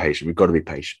got to be patient. We've got to be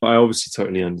patient. I obviously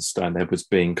totally understand Edwards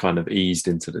being kind of eased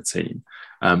into the team.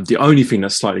 The only thing that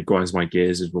slightly grinds my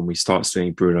gears is when we start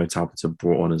seeing Bruno Tabata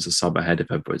brought on as a sub ahead of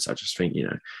Edwards. I just think,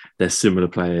 they're similar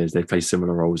players, they play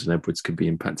similar roles, and Edwards could be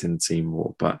impacting the team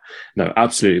more. But no,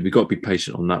 absolutely, we've got to be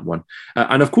patient on that one.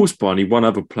 And of course, Barney, one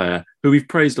other player who we've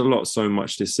praised a lot so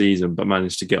much this season, but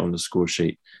managed to get on the score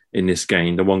sheet in this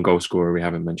game, the one goal scorer we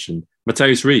haven't mentioned,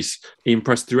 Mateus Reis. He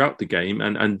impressed throughout the game,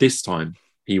 and this time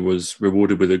he was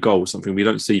rewarded with a goal, something we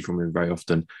don't see from him very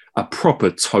often, a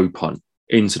proper toe punt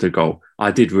into the goal.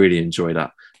 I did really enjoy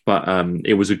that. But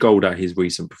it was a goal that his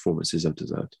recent performances have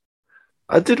deserved.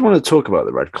 I did want to talk about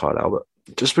the red card, Albert,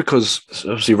 just because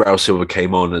obviously Raul Silva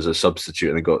came on as a substitute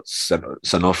and then got sent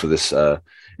off for this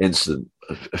incident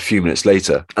a few minutes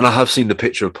later. And I have seen the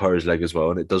picture of Porro's leg as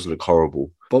well, and it does look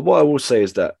horrible. But what I will say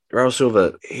is that Raul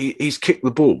Silva, he's kicked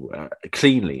the ball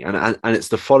cleanly, and it's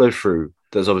the follow-through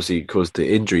that's obviously caused the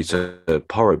injury to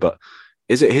Porro. But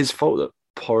is it his fault that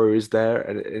Porro is there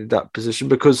in that position?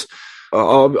 Because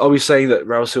are we saying that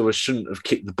Raul Silva shouldn't have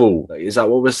kicked the ball? Is that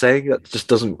what we're saying? That just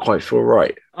doesn't quite feel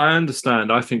right. I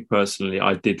understand. I think personally,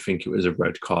 I did think it was a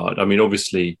red card. I mean,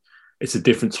 obviously, it's a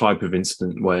different type of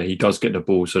incident where he does get the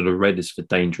ball, so the red is for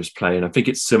dangerous play. And I think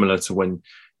it's similar to when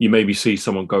you maybe see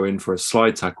someone go in for a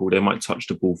slide tackle. They might touch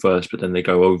the ball first, but then they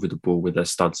go over the ball with their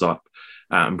studs up.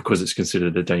 Because it's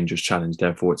considered a dangerous challenge,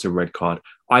 therefore it's a red card.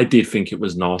 I did think it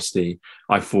was nasty.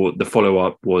 I thought the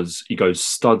follow-up was he goes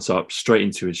studs up straight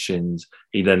into his shins.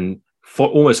 He then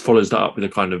almost follows that up with a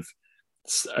kind of,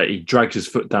 he drags his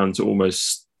foot down to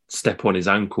almost step on his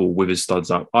ankle with his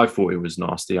studs up. I thought it was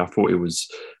nasty. I thought it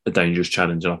was a dangerous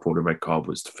challenge, and I thought the red card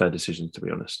was a fair decision, to be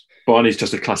honest. Barney's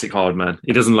just a classic hard man.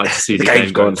 He doesn't like to see the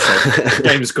game gone. The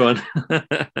game's gone.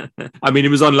 I mean,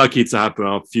 it was unlucky to happen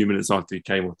a few minutes after he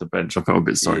came off the bench. I felt a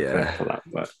bit sorry for that.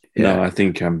 But no, I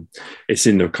think it's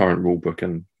in the current rule book,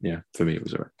 and for me, it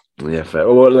was all right. Yeah,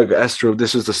 fair. Well, look, Estoril,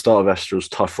 this was the start of Estoril's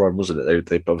tough run, wasn't it?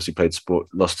 They obviously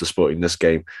lost to Sporting this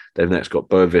game. They've next got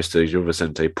Boa Vista, Gil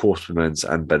Vicente, Portimonense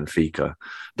and Benfica.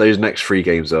 Those next 3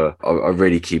 games are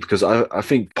really key, because I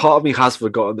think part of me has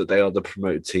forgotten that they are the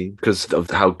promoted team because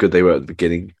of how good they were at the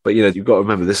beginning. But, you've got to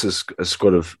remember, this is a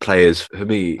squad of players who, for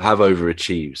me, have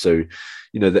overachieved. So,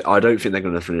 I don't think they're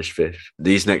going to finish 5th.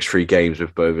 These next 3 games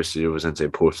with Boa Vista, Gil Vicente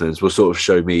and Portimonense will sort of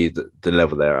show me the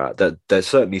level they're at. They're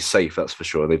certainly safe, that's for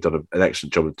sure. They've done an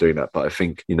excellent job of doing that. But I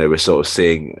think, we're sort of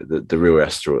seeing the real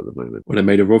Estoril at the moment. Well, they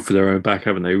made a rod for their own back,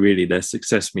 haven't they? Really, their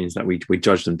success means that we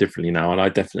judge them differently now. And I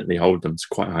definitely hold them to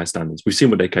quite high standards. We've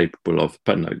seen what they're capable of.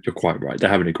 But no, you're quite right. They're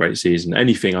having a great season.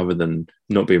 Anything other than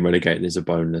not being relegated is a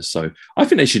bonus. So I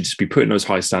think they should just be putting those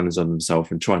high standards on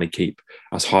themselves and trying to keep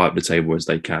as high up the table as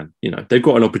they can. They've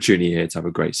got an opportunity here to have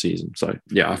a great season. So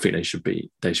yeah, I think they should be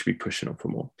pushing on for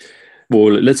more.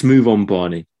 Well, let's move on,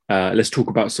 Barney. Let's talk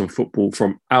about some football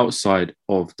from outside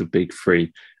of the big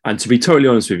three. And to be totally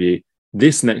honest with you,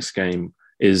 this next game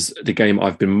is the game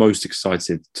I've been most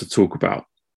excited to talk about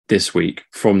this week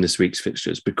from this week's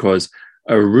fixtures, because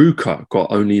Arouca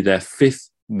got only their 5th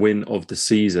win of the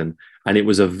season, and it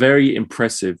was a very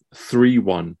impressive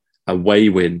 3-1 away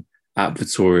win at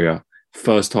Vitoria.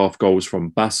 First half goals from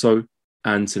Basso,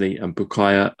 Anthony and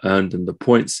Bukayo earned them the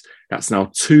points. That's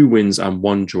now 2 wins and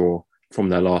 1 draw from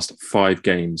their last 5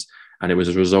 games, and it was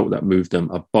a result that moved them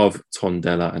above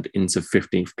Tondela and into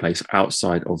 15th place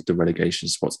outside of the relegation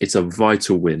spots. It's a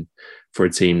vital win for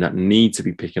a team that need to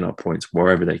be picking up points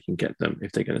wherever they can get them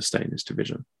if they're going to stay in this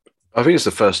division. I think it's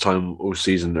the first time all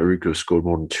season Arouca have scored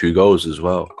more than 2 goals as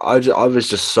well. I was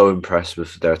just so impressed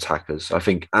with their attackers. I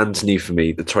think Anthony, for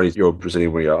me, the 20-year-old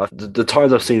Brazilian winger, the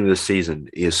times I've seen him this season,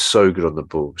 he is so good on the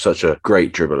ball. Such a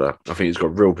great dribbler. I think he's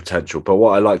got real potential. But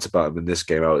what I liked about him in this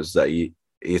game out is that he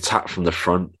attacked from the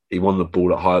front. He won the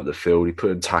ball at high up the field. He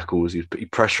put in tackles. He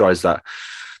pressurised that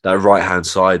right-hand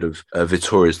side of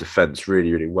Vitoria's defence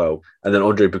really, really well. And then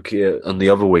Andre Bukayo on the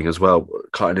other wing as well,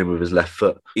 cutting in with his left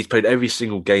foot. He's played every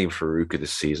single game for Arouca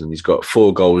this season. He's got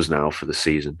 4 goals now for the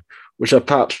season, which I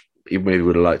perhaps he maybe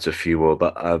would have liked a few more,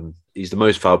 but he's the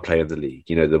most foul player in the league.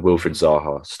 The Wilfried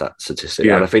Zaha statistic.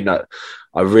 Yeah. And I think that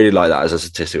I really like that as a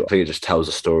statistic. I think it just tells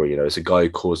a story. It's a guy who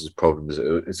causes problems.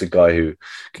 It's a guy who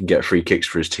can get free kicks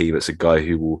for his team. It's a guy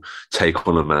who will take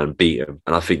on a man, beat him.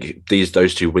 And I think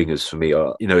those 2 wingers for me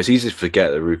are, it's easy to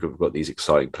forget that Arouca have got these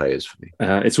exciting players for me.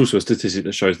 It's also a statistic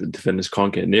that shows that defenders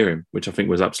can't get near him, which I think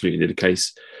was absolutely the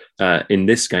case in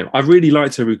this game. I really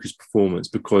liked Arouca's performance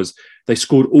because they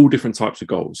scored all different types of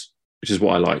goals, which is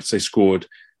what I liked. They scored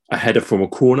a header from a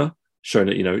corner, showing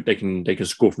that they can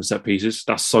score from set pieces.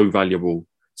 That's so valuable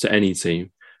to any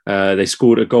team. They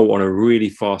scored a goal on a really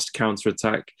fast counter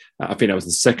attack. I think that was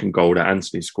the second goal that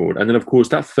Anthony scored, and then of course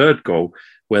that third goal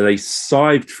where they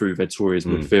sived through Vitoria's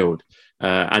midfield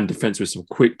and defence with some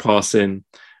quick passing.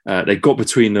 They got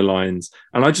between the lines,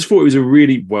 and I just thought it was a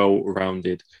really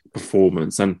well-rounded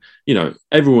performance. And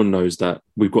everyone knows that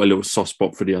we've got a little soft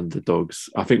spot for the underdogs.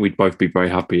 I think we'd both be very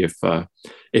happy if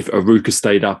Arouca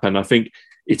stayed up, and I think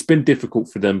it's been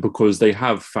difficult for them because they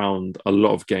have found a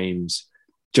lot of games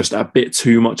just a bit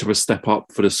too much of a step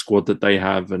up for the squad that they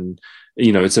have. And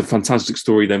it's a fantastic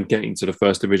story them getting to the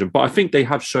first division, but I think they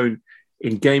have shown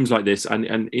in games like this and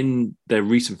in their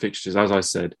recent fixtures, as I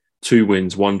said, 2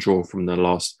 wins, 1 draw from the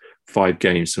last 5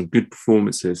 games, some good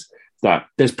performances, that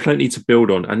there's plenty to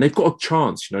build on. And they've got a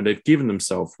chance, they've given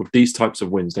themselves, with these types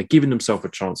of wins, they're giving themselves a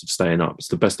chance of staying up. It's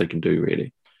the best they can do,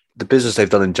 really. The business they've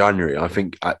done in January, I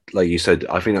think, like you said,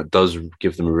 I think that does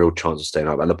give them a real chance of staying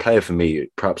up. And the player for me,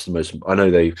 perhaps the most, I know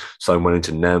they signed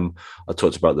Wellington Nem. I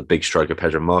talked about the big striker,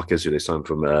 Pedro Marques, who they signed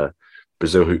from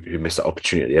Brazil, who missed that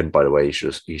opportunity at the end, by the way. He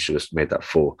should have made that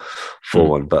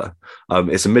 4-1. But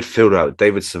it's a midfielder,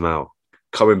 David Simão,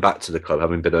 coming back to the club,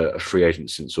 having been a free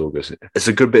agent since August. It's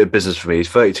a good bit of business for me. He's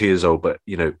 32 years old, but,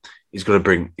 he's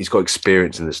got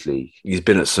experience in this league. He's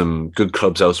been at some good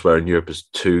clubs elsewhere in Europe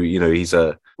too. He's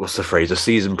a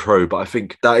seasoned pro, but I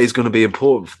think that is going to be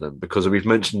important for them because we've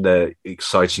mentioned their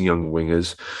exciting young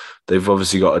wingers. They've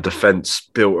obviously got a defence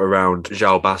built around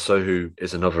João Basso, who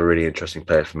is another really interesting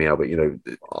player for me, Albert.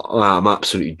 I'm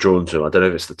absolutely drawn to him. I don't know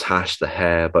if it's the tash, the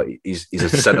hair, but he's a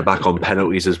centre-back on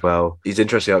penalties as well. He's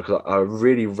interesting because I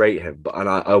really rate him, but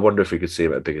I wonder if we could see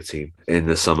him at a bigger team in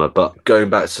the summer. But going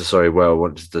back to, I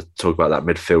wanted to talk about that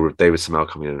midfield with David Simão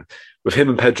coming in. With him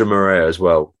and Pedro Moreira as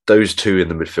well, those 2 in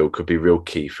the midfield could be real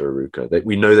key for Arouca.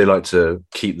 We know they like to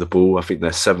keep the ball. I think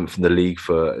they're 7th in the league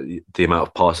for the amount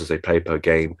of passes they play per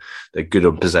game. They're good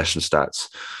on possession stats.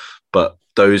 But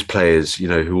those players,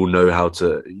 who will know how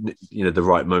to, the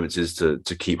right moments is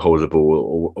to keep hold of the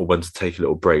ball or when to take a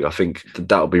little break, I think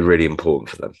that'll be really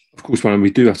important for them. Of course, man, we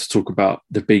do have to talk about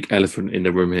the big elephant in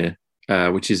the room here,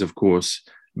 which is, of course,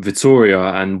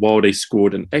 Vitória. And while they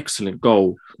scored an excellent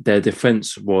goal, their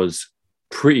defence was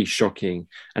pretty shocking.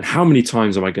 And how many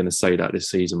times am I going to say that this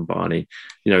season, Barney?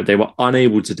 They were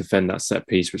unable to defend that set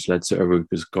piece, which led to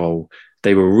Arouca's goal.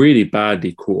 They were really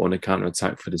badly caught on a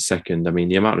counter-attack for the second. I mean,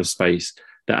 the amount of space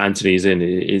that Anthony's in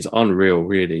is unreal,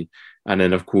 really. And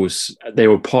then, of course, they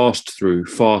were passed through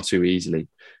far too easily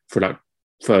for that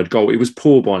third goal. It was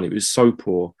poor, Barney. It was so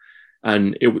poor.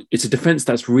 And it's a defence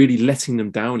that's really letting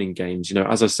them down in games.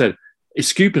 As I said,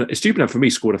 Estupinan for me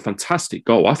scored a fantastic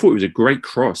goal. I thought it was a great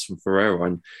cross from Ferreira,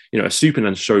 and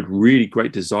Estupinan showed really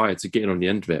great desire to get in on the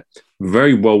end of it.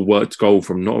 Very well worked goal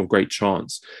from not a great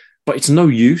chance. But it's no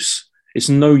use. It's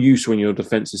no use when your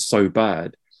defence is so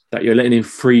bad that you're letting in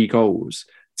 3 goals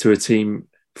to a team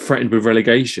threatened with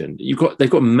relegation. They've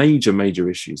got major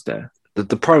issues there.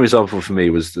 The prime example for me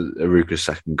was the Aruka's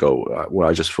second goal, where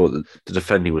I just thought that the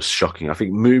defending was shocking. I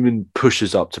think Moomin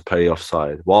pushes up to play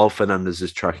offside while Fernandes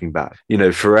is tracking back. You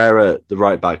know, Ferreira, the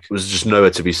right back, was just nowhere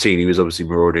to be seen. He was obviously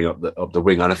marauding up the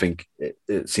wing, and I think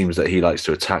it seems that he likes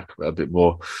to attack a bit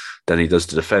more than he does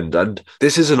to defend. And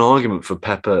this is an argument for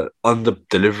Pepe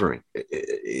under-delivering.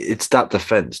 It's that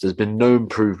defence. There's been no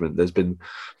improvement. There's been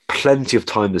plenty of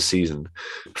time this season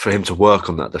for him to work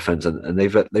on that defence, and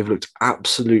they've looked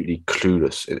absolutely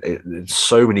clueless in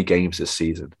so many games this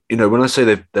season. You know, when I say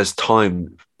there's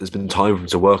been time for them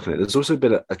to work on it, there's also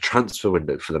been a transfer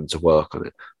window for them to work on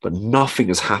it, but nothing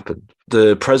has happened.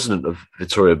 The president of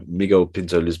Vitória, Miguel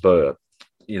Pinto Lisboa,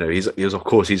 you know,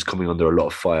 he's coming under a lot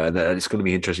of fire, and it's going to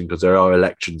be interesting because there are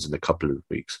elections in a couple of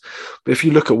weeks. But if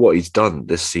you look at what he's done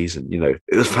this season, you know,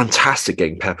 it was fantastic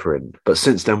getting Pepper in, but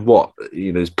since then, what?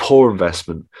 You know, there's poor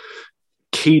investment,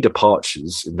 key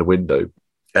departures in the window,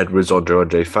 Edwards,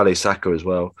 Andre, Fale Saka as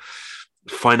well,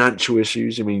 financial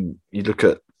issues. I mean, you look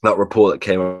at that report that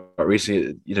came out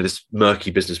recently, you know, this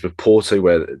murky business with Porto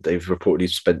where they've reportedly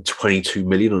spent 22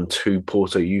 million on 2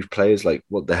 Porto youth players. Like,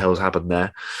 what the hell's happened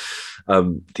there?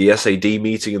 The SAD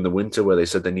meeting in the winter where they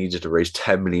said they needed to raise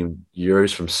 10 million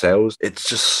euros from sales. It's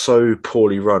just so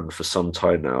poorly run for some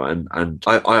time now. And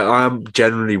I am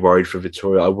generally worried for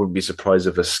Vitória. I wouldn't be surprised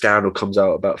if a scandal comes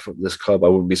out about from this club. I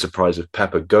wouldn't be surprised if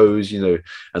Pepper goes, you know,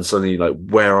 and suddenly, like,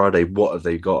 where are they? What have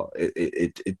they got?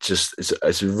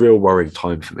 It's a real worrying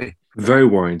time for me. Very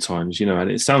worrying times, you know, and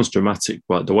it sounds dramatic,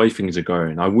 but the way things are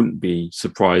going, I wouldn't be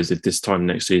surprised if this time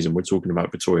next season we're talking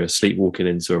about Vitória sleepwalking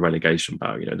into a relegation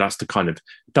battle. You know, that's the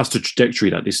trajectory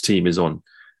that this team is on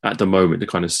at the moment, the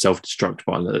kind of self-destruct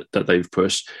button that they've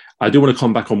pushed. I do want to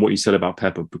come back on what you said about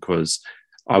Pepper, because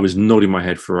I was nodding my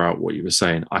head throughout what you were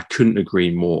saying. I couldn't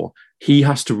agree more. He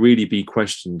has to really be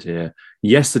questioned here.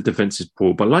 Yes, the defence is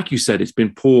poor, but like you said, it's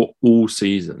been poor all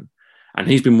season, and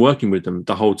he's been working with them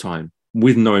the whole time,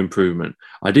 with no improvement.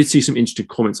 I did see some interesting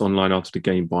comments online after the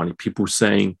game, Barney. People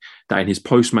saying that in his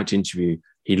post-match interview,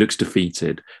 he looks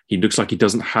defeated. He looks like he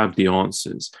doesn't have the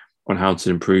answers on how to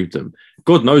improve them.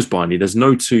 God knows, Barney, there's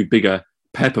no 2 bigger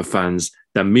Pepper fans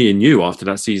than me and you after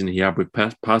that season he had with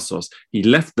Passos. He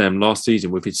left them last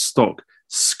season with his stock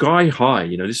sky high.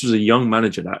 You know, this was a young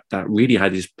manager that really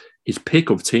had his pick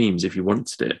of teams if he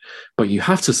wanted it. But you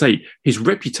have to say his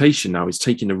reputation now is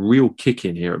taking a real kick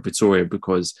in here at Vitória,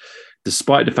 because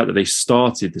despite the fact that they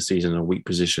started the season in a weak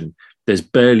position, there's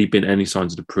barely been any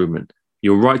signs of improvement.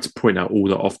 You're right to point out all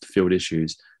the off-the-field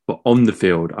issues, but on the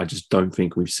field, I just don't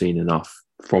think we've seen enough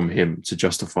from him to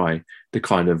justify the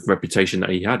kind of reputation that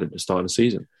he had at the start of the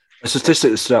season. A statistic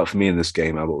that stood out for me in this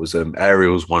game, Albert, was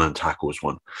aerials 1 and tackles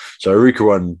 1. So Aruka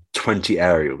won 20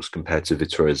 aerials compared to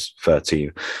Vitória's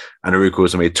 13, and Aruka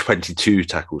also made 22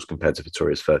 tackles compared to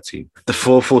Vitória's 13. The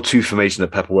 4-4-2 formation that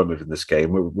Pepper went with in this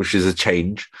game, which is a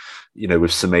change, you know,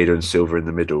 with Semedo and Silva in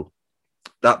the middle,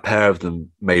 that pair of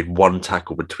them made 1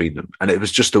 tackle between them, and it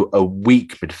was just a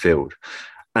weak midfield.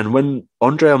 And when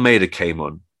Andre Almeida came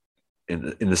on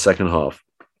in the second half,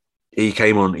 he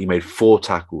came on, he made 4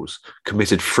 tackles,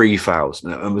 committed 3 fouls,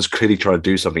 and was clearly trying to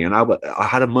do something. And Albert, I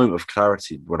had a moment of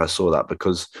clarity when I saw that,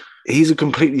 because he's a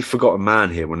completely forgotten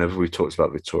man here whenever we talked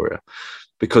about Vitória.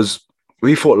 Because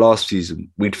we thought last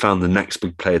season we'd found the next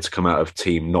big player to come out of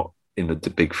team, not in the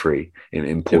big 3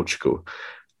 in Portugal. Yep.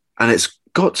 And it's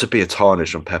got to be a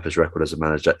tarnish on Pepper's record as a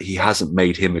manager. He hasn't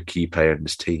made him a key player in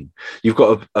this team. You've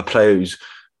got a player who's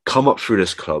come up through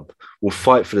this club, will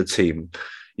fight for the team,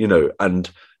 you know, and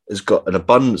has got an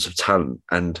abundance of talent,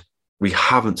 and we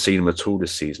haven't seen him at all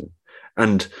this season.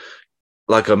 And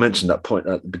like I mentioned that point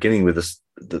at the beginning with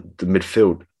the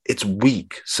midfield, it's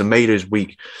weak. Semedo's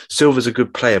weak. Silva's a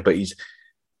good player, but he's,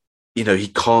 you know, he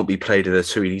can't be played in a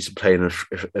 2. He needs to play in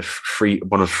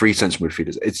one of 3 central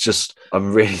midfielders. It's just,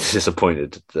 I'm really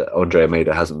disappointed that Andre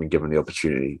Almeida hasn't been given the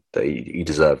opportunity that he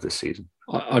deserved this season.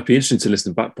 I'd be interested to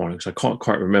listen back, Barney, because I can't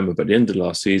quite remember, but at the end of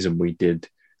last season, we did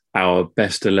our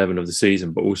best 11 of the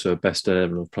season, but also a best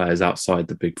 11 of players outside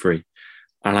the big 3.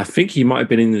 And I think he might have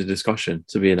been in the discussion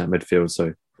to be in that midfield.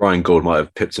 So Ryan Gould might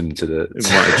have pipped him to the... It might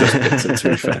have just pipped him, to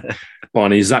be fair.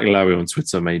 Barney, Zach Lowy on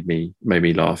Twitter made me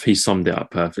laugh. He summed it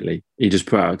up perfectly. He just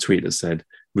put out a tweet that said,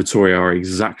 Vitória are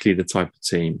exactly the type of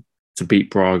team to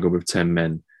beat Braga with 10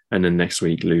 men and then next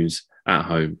week lose at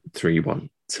home 3-1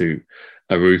 to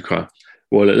Aruca.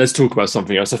 Well, let's talk about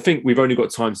something else. I think we've only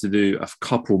got time to do a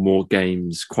couple more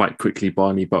games quite quickly,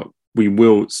 Barney, but we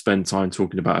will spend time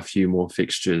talking about a few more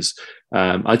fixtures.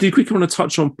 I do quickly want to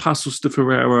touch on Passos de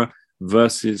Ferreira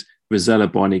versus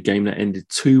Vizela, Barney, a game that ended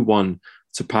 2-1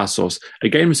 to Passos. A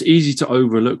game that's easy to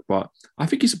overlook, but I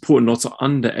think it's important not to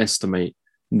underestimate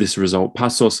this result.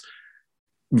 Passos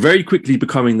very quickly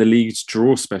becoming the league's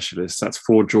draw specialist. That's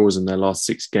 4 draws in their last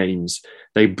 6 games.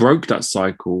 They broke that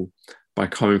cycle by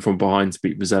coming from behind to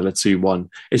beat Vizela 2-1.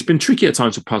 It's been tricky at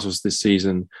times for Passos this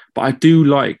season, but I do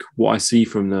like what I see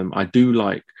from them. I do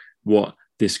like what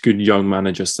this good young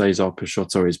manager Cesar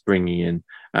Peixoto is bringing in.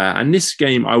 And this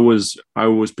game, I was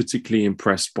particularly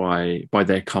impressed by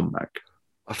their comeback.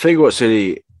 I think what's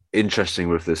really interesting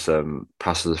with this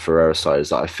Passos Ferreira side is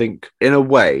that I think, in a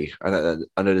way, and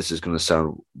I know this is going to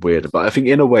sound weird, but I think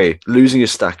in a way, losing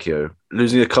Eustáquio,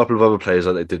 losing a couple of other players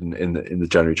like they did in the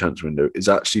January transfer window, is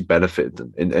actually benefited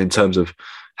them in terms of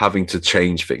having to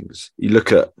change things. You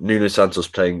look at Nuno Santos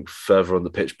playing further on the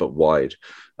pitch but wide,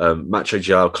 Macho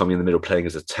João coming in the middle playing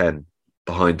as a 10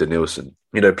 behind Denilson,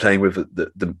 playing with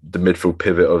the midfield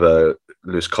pivot of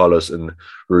Luis Carlos and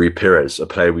Rui Perez, a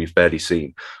player we've barely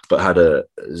seen, but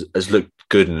has looked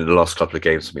good in the last couple of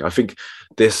games for me. I think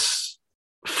this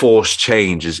forced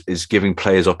change is giving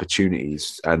players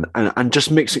opportunities and just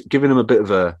giving them a bit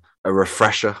of a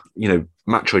refresher.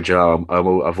 Macho João,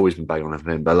 I've always been banging on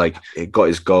him, but it got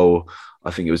his goal. I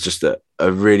think it was just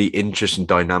a really interesting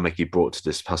dynamic he brought to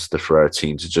this Passos de Ferreira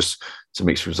team to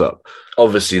mix things up.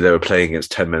 Obviously, they were playing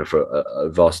against 10 men for a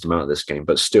vast amount of this game,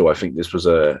 but still, I think this was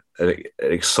an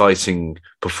exciting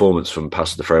performance from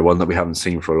Passos de Ferreira, one that we haven't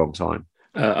seen for a long time.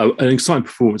 An exciting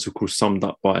performance, of course, summed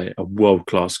up by a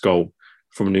world-class goal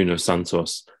from Nuno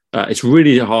Santos. It's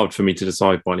really hard for me to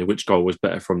decide, Barney, which goal was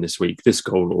better from this week, this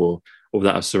goal or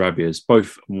that of Sarabia's.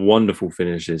 Both wonderful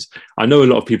finishes. I know a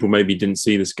lot of people maybe didn't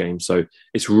see this game, so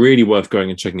it's really worth going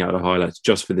and checking out the highlights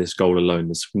just for this goal alone.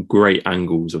 There's some great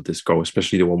angles of this goal,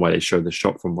 especially the one where they show the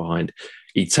shot from behind.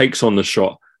 He takes on the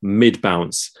shot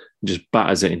mid-bounce and just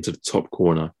batters it into the top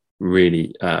corner.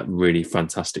 Really, really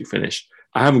fantastic finish.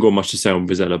 I haven't got much to say on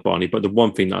Vizela, Barney, but the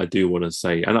one thing that I do want to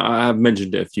say, and I have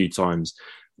mentioned it a few times,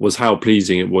 was how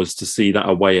pleasing it was to see that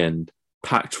away end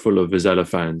packed full of Vizela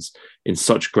fans in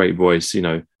such great voice.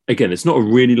 Again, it's not a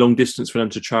really long distance for them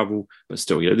to travel, but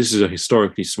still, this is a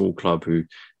historically small club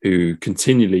who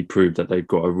continually prove that they've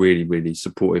got a really, really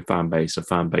supportive fan base, a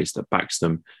fan base that backs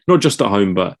them, not just at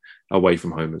home, but away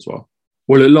from home as well.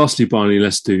 Well, lastly, Barney,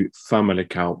 let's do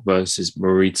Famalicão versus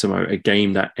Marítimo, a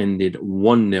game that ended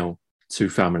 1-0 to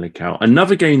Famalicão.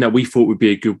 Another game that we thought would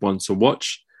be a good one to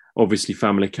watch. Obviously,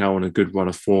 Famalicão on a good run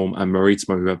of form, and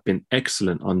Marítimo, who have been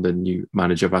excellent under new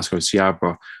manager Vasco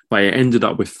Seabra, but it ended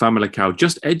up with Famalicão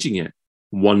just edging it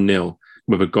 1-0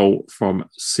 with a goal from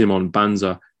Simon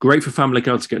Banza. Great for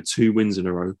Famalicão to get 2 wins in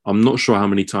a row. I'm not sure how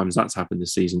many times that's happened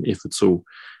this season, if at all.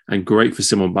 And great for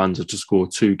Simon Banza to score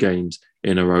 2 games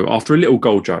in a row after a little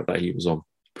goal drought that he was on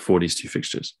before these 2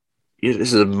 fixtures. Yeah,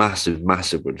 this is a massive,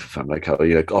 massive win for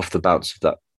Famalicão. Off the bounce of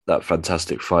that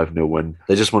fantastic 5-0 win.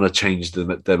 They just want to change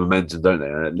their momentum, don't they?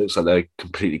 And it looks like they're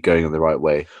completely going in the right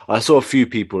way. I saw a few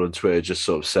people on Twitter just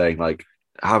sort of saying,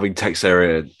 having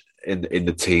Teixeira in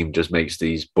the team just makes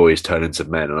these boys turn into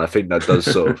men. And I think that does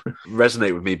sort of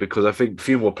resonate with me, because I think a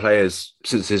few more players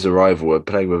since his arrival are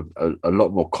playing with a lot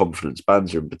more confidence.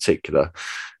 Banza in particular,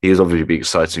 he is obviously be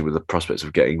exciting with the prospects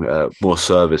of getting more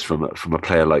service from a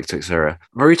player like Teixeira.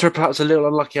 Marítimo perhaps a little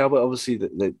unlucky, Albert. Obviously,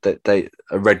 they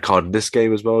a red card in this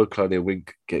game as well. Claudio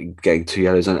Wink getting 2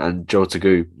 yellows and Joel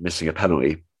Tagu missing a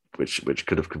penalty, which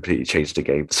could have completely changed the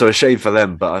game. So a shame for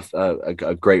them, but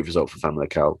a great result for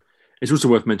Famalicão. It's also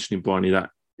worth mentioning, Barney, that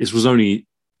this was only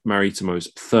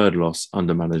Marítimo's 3rd loss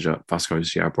under manager Vasco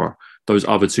Seabra. Those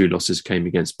other 2 losses came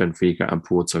against Benfica and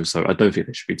Porto, so I don't think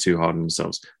they should be too hard on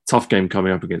themselves. Tough game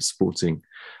coming up against Sporting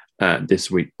this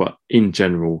week, but in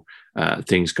general,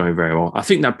 things going very well. I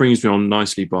think that brings me on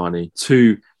nicely, Barney,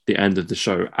 to the end of the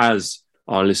show. As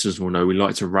our listeners will know, we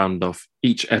like to round off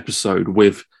each episode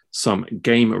with some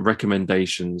game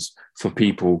recommendations for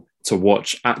people to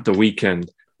watch at the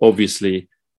weekend. Obviously,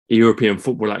 European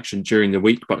football action during the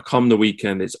week, but come the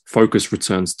weekend, its focus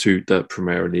returns to the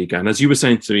Premier League. And as you were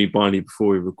saying to me, Barney,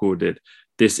 before we recorded,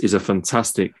 this is a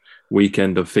fantastic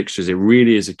weekend of fixtures. It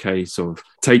really is a case of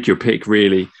take your pick,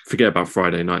 really. Forget about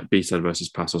Friday night, Bielsa versus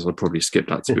Passos. I'll probably skip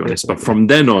that, to be honest. But from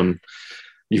then on,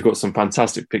 you've got some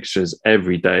fantastic fixtures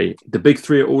every day. The big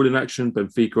 3 are all in action.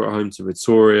 Benfica at home to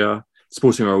Vitória.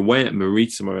 Sporting are away at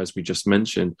Marítimo, as we just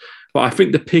mentioned. But I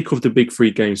think the pick of the big 3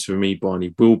 games for me,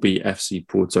 Barney, will be FC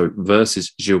Porto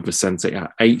versus Gil Vicente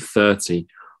at 8:30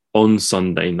 on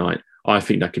Sunday night. I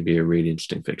think that could be a really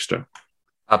interesting fixture.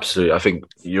 Absolutely. I think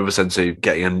Gil Vicente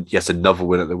getting yet another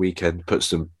win at the weekend puts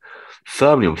them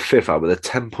firmly on fifth, but they're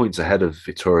 10 points ahead of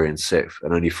Victoria in sixth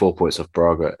and only 4 points off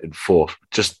Braga in fourth.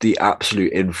 Just the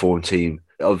absolute informed team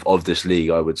of this league,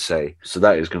 I would say. So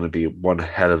that is going to be one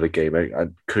hell of a game.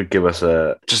 It could give us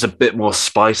just a bit more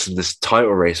spice in this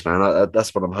title race, man.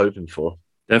 That's what I'm hoping for.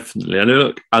 Definitely. And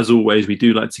look, as always, we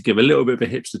do like to give a little bit of a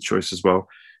hipster choice as well.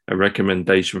 A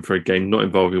recommendation for a game not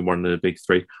involving one of the big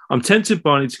three. I'm tempted,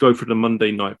 Barney, to go for the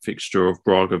Monday night fixture of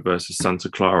Braga versus Santa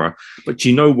Clara. But do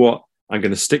you know what? I'm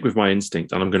going to stick with my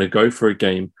instinct and I'm going to go for a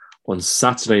game on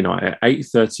Saturday night at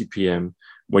 8:30 p.m.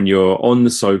 when you're on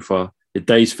the sofa, your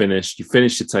day's finished, you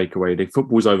finish your takeaway, the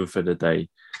football's over for the day.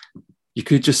 You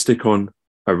could just stick on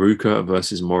Arouca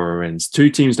versus Moreirense. Two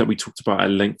teams that we talked about at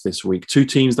length this week. Two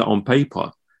teams that on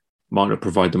paper might not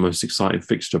provide the most exciting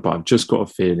fixture, but I've just got a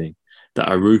feeling that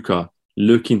Arouca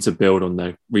looking to build on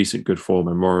their recent good form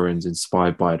and Moreirense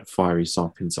inspired by the fiery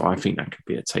Sarpin. So I think that could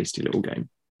be a tasty little game.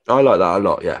 I like that a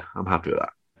lot. Yeah, I'm happy with that.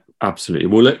 Absolutely.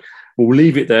 Well, look, we'll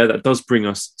leave it there. That does bring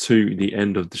us to the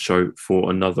end of the show for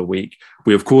another week.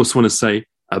 We, of course, want to say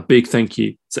a big thank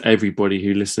you to everybody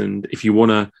who listened. If you want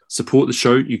to support the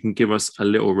show, you can give us a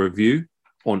little review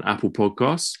on Apple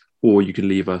Podcasts, or you can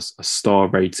leave us a star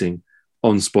rating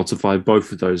on Spotify.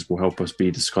 Both of those will help us be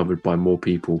discovered by more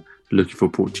people looking for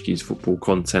Portuguese football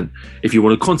content. If you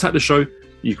want to contact the show,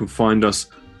 you can find us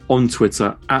on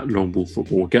Twitter at Longball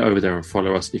Football. Get over there and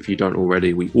follow us if you don't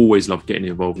already. We always love getting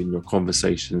involved in your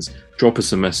conversations. Drop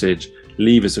us a message,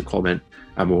 leave us a comment,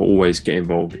 and we'll always get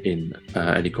involved in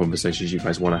any conversations you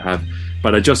guys want to have.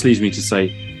 But it just leaves me to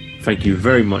say thank you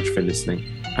very much for listening,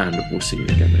 and we'll see you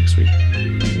again next week.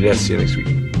 Yes, see you next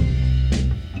week.